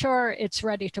it's mature, it's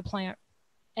ready to plant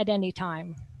at any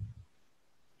time.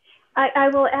 I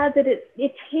will add that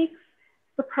it takes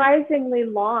surprisingly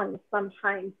long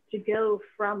sometimes to go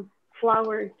from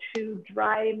flower to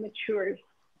dry, mature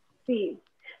seeds.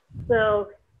 So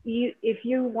if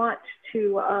you want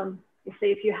to,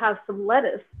 say if you have some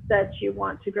lettuce that you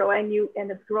want to grow and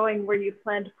it's growing where you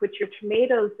plan to put your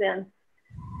tomatoes in,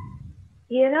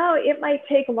 it might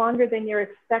take longer than you're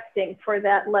expecting for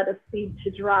that lettuce seed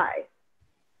to dry.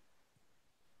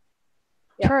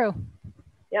 Yep. True.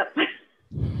 Yep.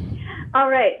 All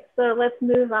right, so let's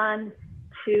move on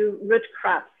to root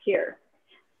crops here.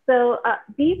 So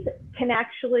beets can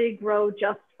actually grow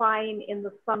just fine in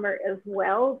the summer as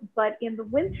well, but in the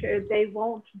winter, they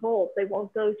won't bolt. They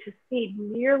won't go to seed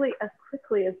nearly as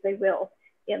quickly as they will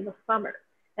in the summer.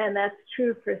 And that's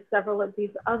true for several of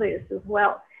these others as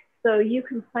well. So you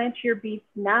can plant your beets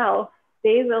now.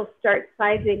 They will start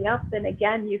sizing up. And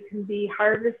again, you can be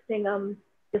harvesting them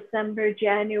December,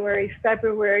 January,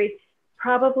 February.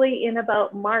 Probably in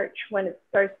about March, when it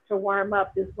starts to warm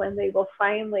up, is when they will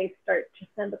finally start to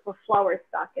send up a flower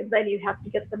stalk. And then you have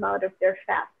to get them out of there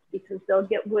fast because they'll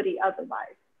get woody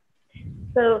otherwise.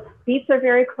 So beets are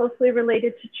very closely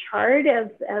related to chard.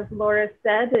 As Laura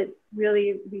said,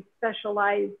 we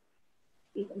specialize.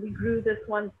 We grew this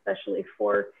one especially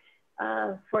for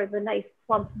the nice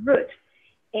plump root.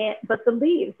 But the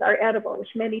leaves are edible,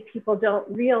 which many people don't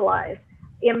realize.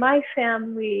 In my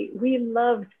family, we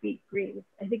loved beet greens.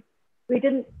 I think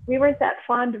we weren't that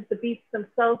fond of the beets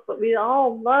themselves, but we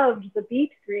all loved the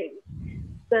beet greens.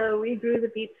 So we grew the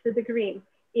beets for the greens.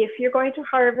 If you're going to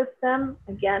harvest them,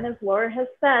 again, as Laura has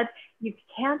said, you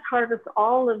can't harvest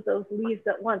all of those leaves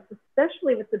at once,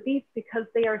 especially with the beets, because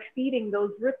they are feeding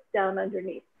those roots down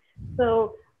underneath.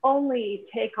 So only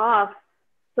take off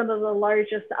some of the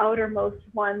largest outermost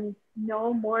ones,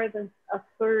 no more than a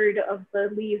third of the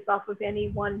leaves off of any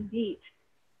one beet.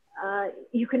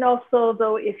 You can also,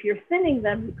 though, if you're thinning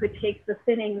them, you could take the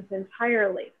thinnings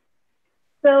entirely.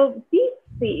 So beet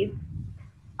seeds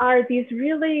are these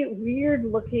really weird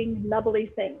looking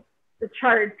nubbly things. The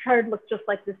chard looks just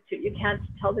like this too. You can't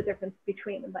tell the difference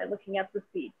between them by looking at the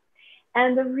seed.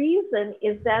 And the reason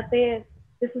is that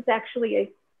this is actually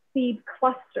a seed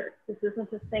cluster. This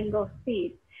isn't a single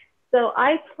seed. So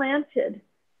I planted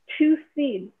 2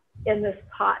 seeds in this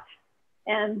pot,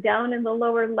 and down in the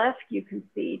lower left, you can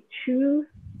see 2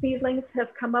 seedlings have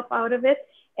come up out of it.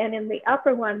 And in the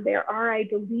upper one, there are, I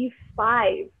believe,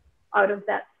 5 out of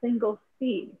that single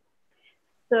seed.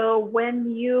 So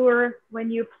when you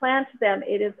plant them,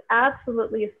 it is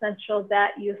absolutely essential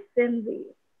that you thin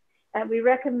these. And we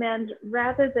recommend,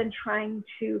 rather than trying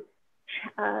to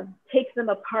take them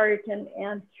apart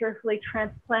and carefully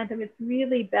transplant them, it's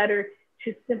really better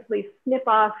to simply snip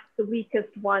off the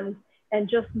weakest ones and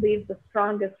just leave the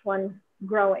strongest one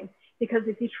growing. Because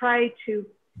if you try to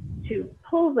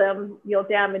pull them, you'll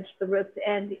damage the roots,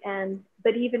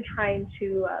 but even trying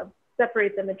to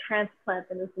separate them and transplant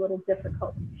them is a little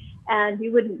difficult. And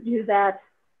you wouldn't do that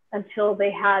until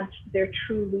they had their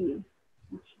true leaves.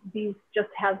 These just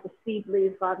have the seed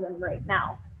leaves on them right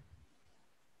now.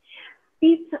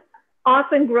 Beets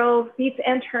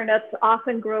and turnips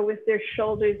often grow with their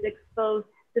shoulders exposed.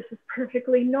 This is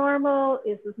perfectly normal.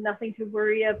 This is nothing to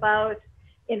worry about.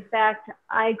 In fact,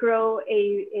 I grow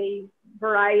a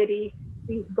variety,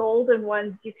 these golden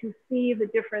ones. You can see the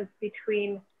difference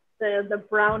between the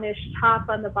brownish top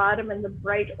on the bottom and the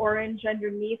bright orange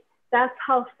underneath. That's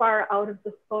how far out of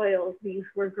the soil these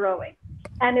were growing.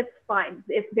 And it's fine.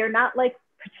 They're not like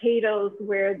potatoes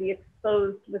where the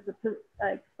exposed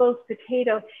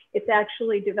potato, it's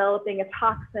actually developing a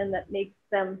toxin that makes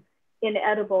them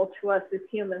inedible to us as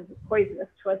humans, poisonous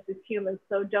to us as humans.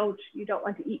 So you don't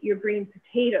want to eat your green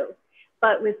potatoes.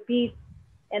 But with beets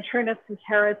and turnips and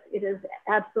carrots, it is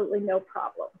absolutely no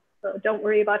problem. So don't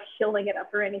worry about hilling it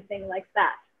up or anything like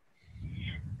that.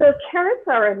 So carrots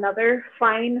are another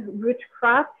fine root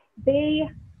crop.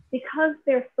 Because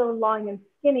they're so long and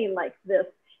skinny like this,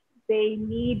 they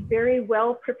need very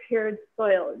well prepared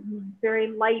soil, very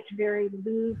light, very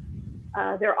loose.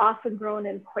 They're often grown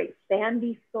in quite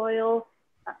sandy soil.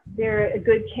 They're a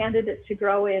good candidate to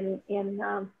grow in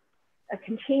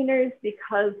containers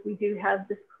because we do have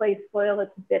this clay soil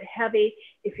that's a bit heavy.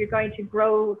 If you're going to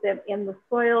grow them in the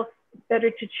soil, it's better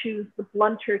to choose the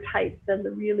blunter types than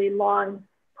the really long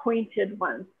pointed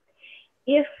ones.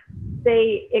 If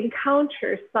they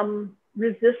encounter some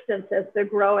resistance as they're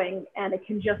growing, and it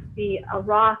can just be a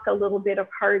rock, a little bit of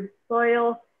hard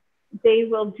soil, they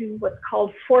will do what's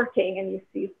called forking. And you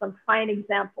see some fine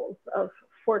examples of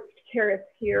forked carrots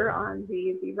here on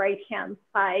the right-hand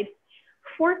side.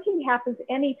 Forking happens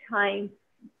anytime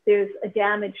there's a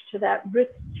damage to that root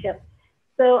tip.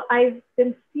 So I've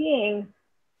been seeing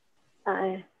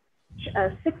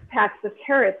 6-packs of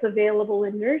carrots available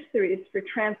in nurseries for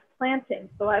transplanting.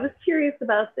 So I was curious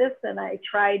about this, and I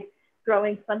tried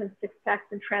growing some in 6-packs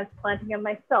and transplanting them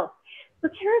myself. So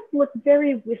carrots look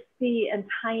very wispy and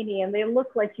tiny, and they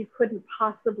look like you couldn't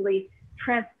possibly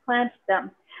transplant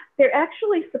them. They're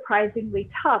actually surprisingly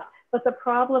tough, but the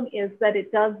problem is that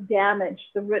it does damage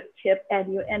the root tip,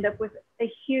 and you end up with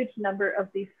a huge number of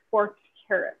these forked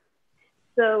carrots.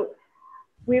 So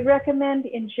we recommend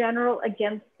in general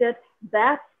against it.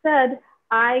 That said,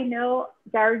 I know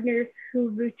gardeners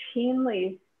who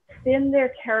routinely thin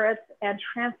their carrots and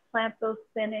transplant those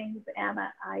thinnings, and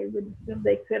I would assume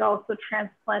they could also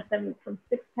transplant them from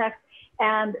 6-packs,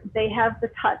 and they have the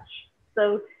touch.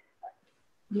 So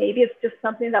maybe it's just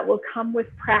something that will come with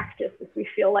practice if we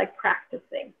feel like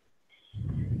practicing.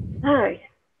 All right,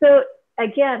 so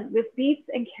again, with beets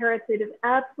and carrots, it is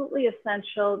absolutely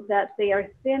essential that they are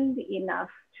thinned enough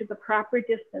to the proper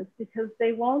distance, because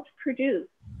they won't produce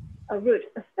a root,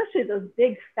 especially those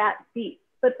big fat beets.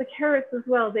 But the carrots as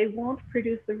well, they won't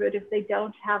produce a root if they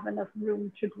don't have enough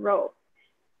room to grow.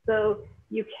 So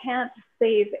you can't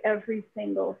save every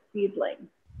single seedling.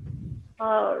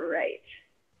 All right.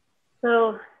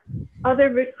 So other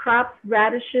root crops,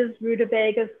 radishes,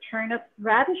 rutabagas, turnips.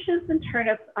 Radishes and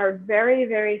turnips are very,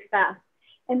 very fast.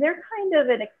 And they're kind of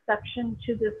an exception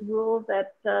to this rule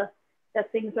that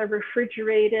things are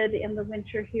refrigerated in the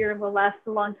winter here and will last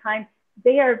a long time.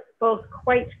 They are both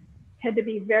tend to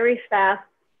be very fast,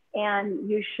 and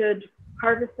you should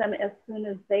harvest them as soon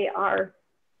as they are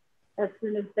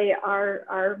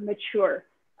mature.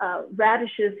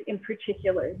 Radishes in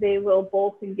particular, they will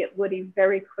bolt and get woody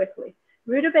very quickly.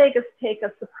 Rutabagas take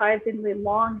a surprisingly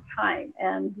long time,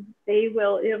 and it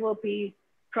will be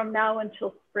from now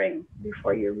until spring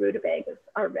before your rutabagas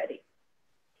are ready.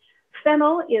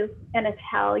 Fennel is an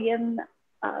Italian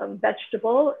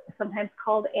vegetable, sometimes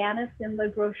called anise in the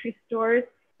grocery stores.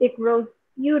 It grows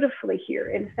beautifully here.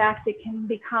 In fact, it can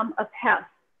become a pest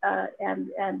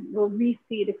and will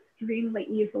reseed extremely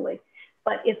easily.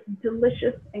 But it's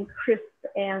delicious and crisp,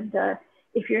 and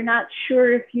if you're not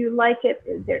sure if you like it,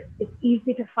 it's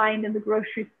easy to find in the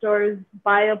grocery stores.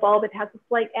 Buy a bulb. It has a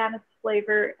slight anise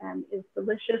flavor and is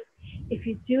delicious. If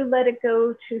you do let it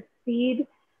go to seed,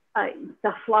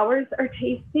 The flowers are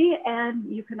tasty, and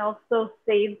you can also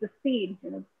save the seeds.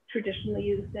 You know, traditionally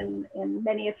used in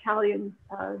many Italian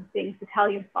things,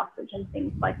 Italian sausage and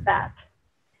things like that.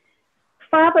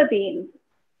 Fava beans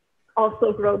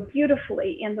also grow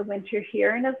beautifully in the winter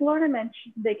here. And as Laura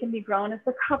mentioned, they can be grown as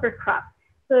a cover crop.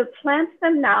 So plant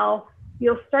them now,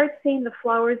 you'll start seeing the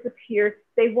flowers appear.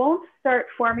 They won't start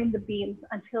forming the beans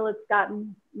until it's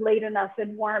gotten late enough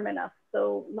and warm enough.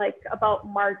 So like about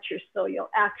March or so, you'll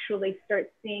actually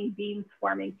start seeing beans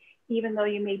forming, even though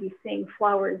you may be seeing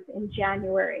flowers in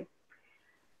January.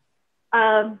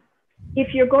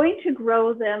 If you're going to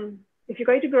grow them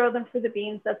for the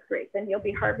beans, that's great. Then you'll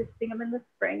be harvesting them in the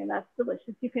spring, and that's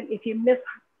delicious. If you miss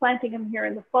planting them here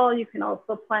in the fall, you can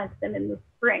also plant them in the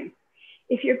spring.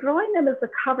 If you're growing them as a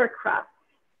cover crop,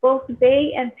 both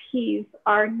bay and peas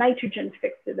are nitrogen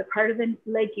fixers, a part of the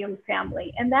legume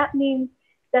family. And that means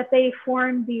that they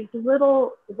form these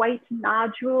little white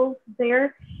nodules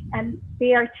there, and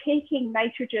they are taking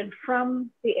nitrogen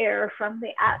from the air, from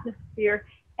the atmosphere,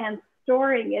 and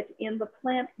storing it in the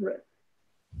plant roots.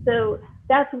 So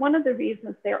that's one of the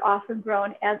reasons they're often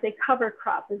grown as a cover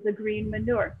crop, as a green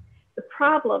manure. The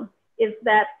problem is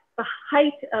that the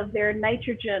height of their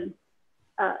nitrogen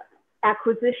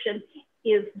acquisition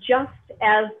is just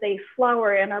as they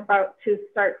flower and are about to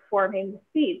start forming the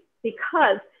seeds,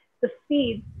 because the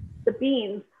seeds, the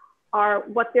beans, are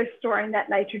what they're storing that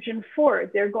nitrogen for.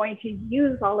 They're going to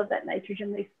use all of that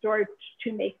nitrogen they stored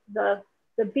to make the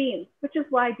beans, which is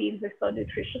why beans are so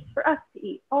nutritious for us to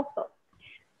eat also.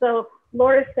 So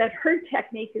Laura said her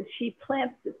technique is she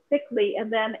plants it thickly,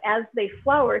 and then as they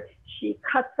flower, she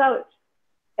cuts out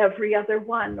every other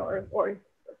one or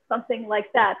something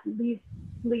like that,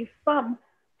 leaves some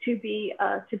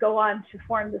to go on to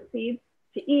form the seeds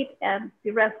to eat, and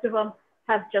the rest of them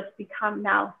have just become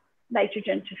now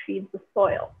nitrogen to feed the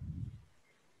soil.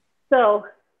 So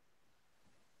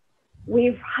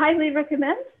we highly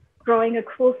recommend growing a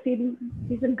cool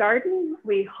season garden.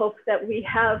 We hope that we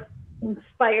have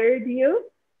inspired you.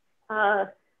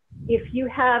 If you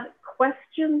have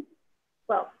questions,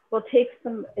 well, we'll take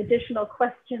some additional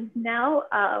questions now.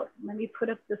 Let me put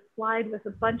up the slide with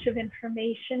a bunch of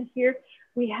information here.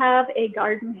 We have a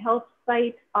garden health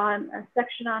site on a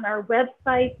section on our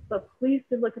website, so please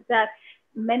do look at that.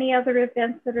 Many other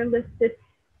events that are listed.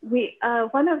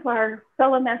 One of our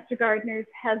fellow master gardeners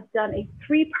has done a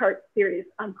 3-part series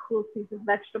on cool season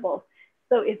vegetables.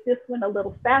 So if this went a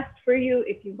little fast for you,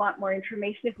 if you want more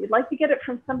information, if you'd like to get it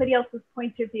from somebody else's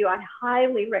point of view, I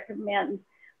highly recommend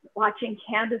watching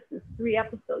Candace's 3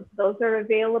 episodes. Those are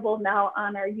available now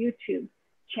on our YouTube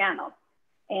channel.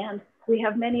 And we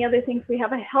have many other things. We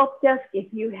have a help desk. If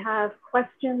you have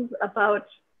questions about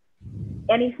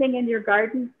anything in your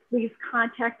garden, please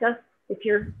contact us. If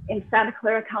you're in Santa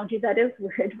Clara County, that is,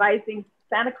 we're advising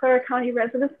Santa Clara County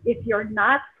residents. If you're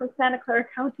not from Santa Clara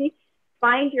County,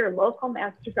 find your local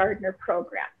Master Gardener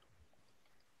program.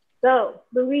 So,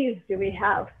 Louise, do we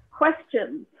have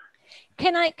questions?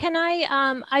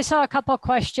 I saw a couple of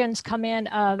questions come in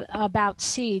about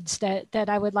seeds that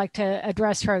I would like to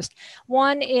address first.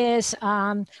 One is,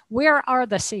 where are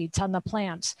the seeds on the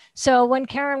plants? So when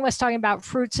Karen was talking about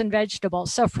fruits and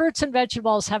vegetables, so fruits and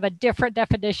vegetables have a different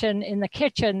definition in the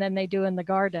kitchen than they do in the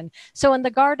garden. So in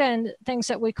the garden, things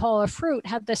that we call a fruit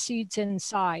have the seeds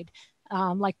inside.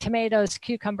 Like tomatoes,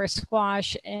 cucumber,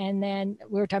 squash, and then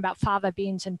we were talking about fava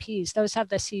beans and peas. Those have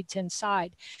the seeds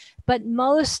inside. But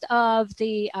most of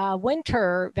the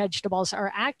winter vegetables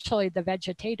are actually the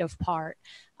vegetative part.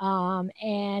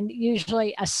 And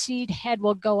usually a seed head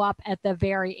will go up at the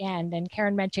very end. And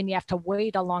Karen mentioned you have to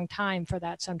wait a long time for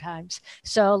that sometimes.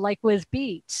 So like with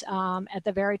beets, at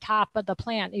the very top of the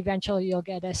plant, eventually you'll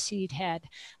get a seed head.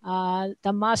 The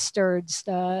mustards,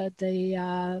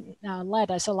 the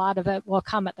lettuce, a lot of it will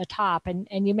come at the top.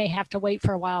 And you may have to wait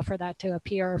for a while for that to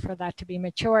appear, for that to be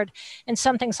matured. And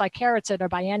some things like carrots that are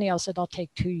biennials, it'll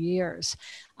take 2 years.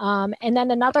 And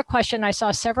then another question I saw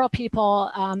several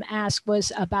people ask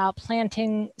was about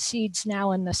planting seeds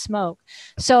now in the smoke.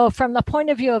 So from the point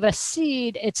of view of a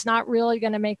seed, it's not really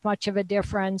going to make much of a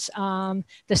difference.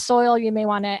 The soil, you may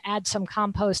want to add some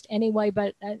compost anyway,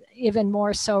 but even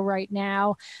more so right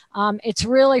now. It's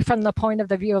really from the point of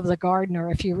the view of the gardener,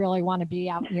 if you really want to be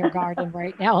out in your garden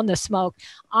right now in the smoke.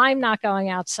 I'm not going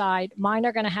outside. Mine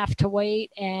are going to have to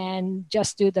wait and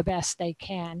just do the best they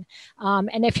can.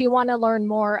 And if you want to learn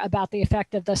more about the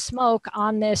effect of the smoke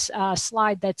on this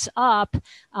slide that's up,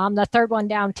 the third one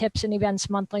down, Tips and Events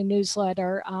Monthly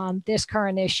Newsletter, this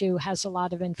current issue has a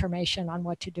lot of information on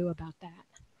what to do about that.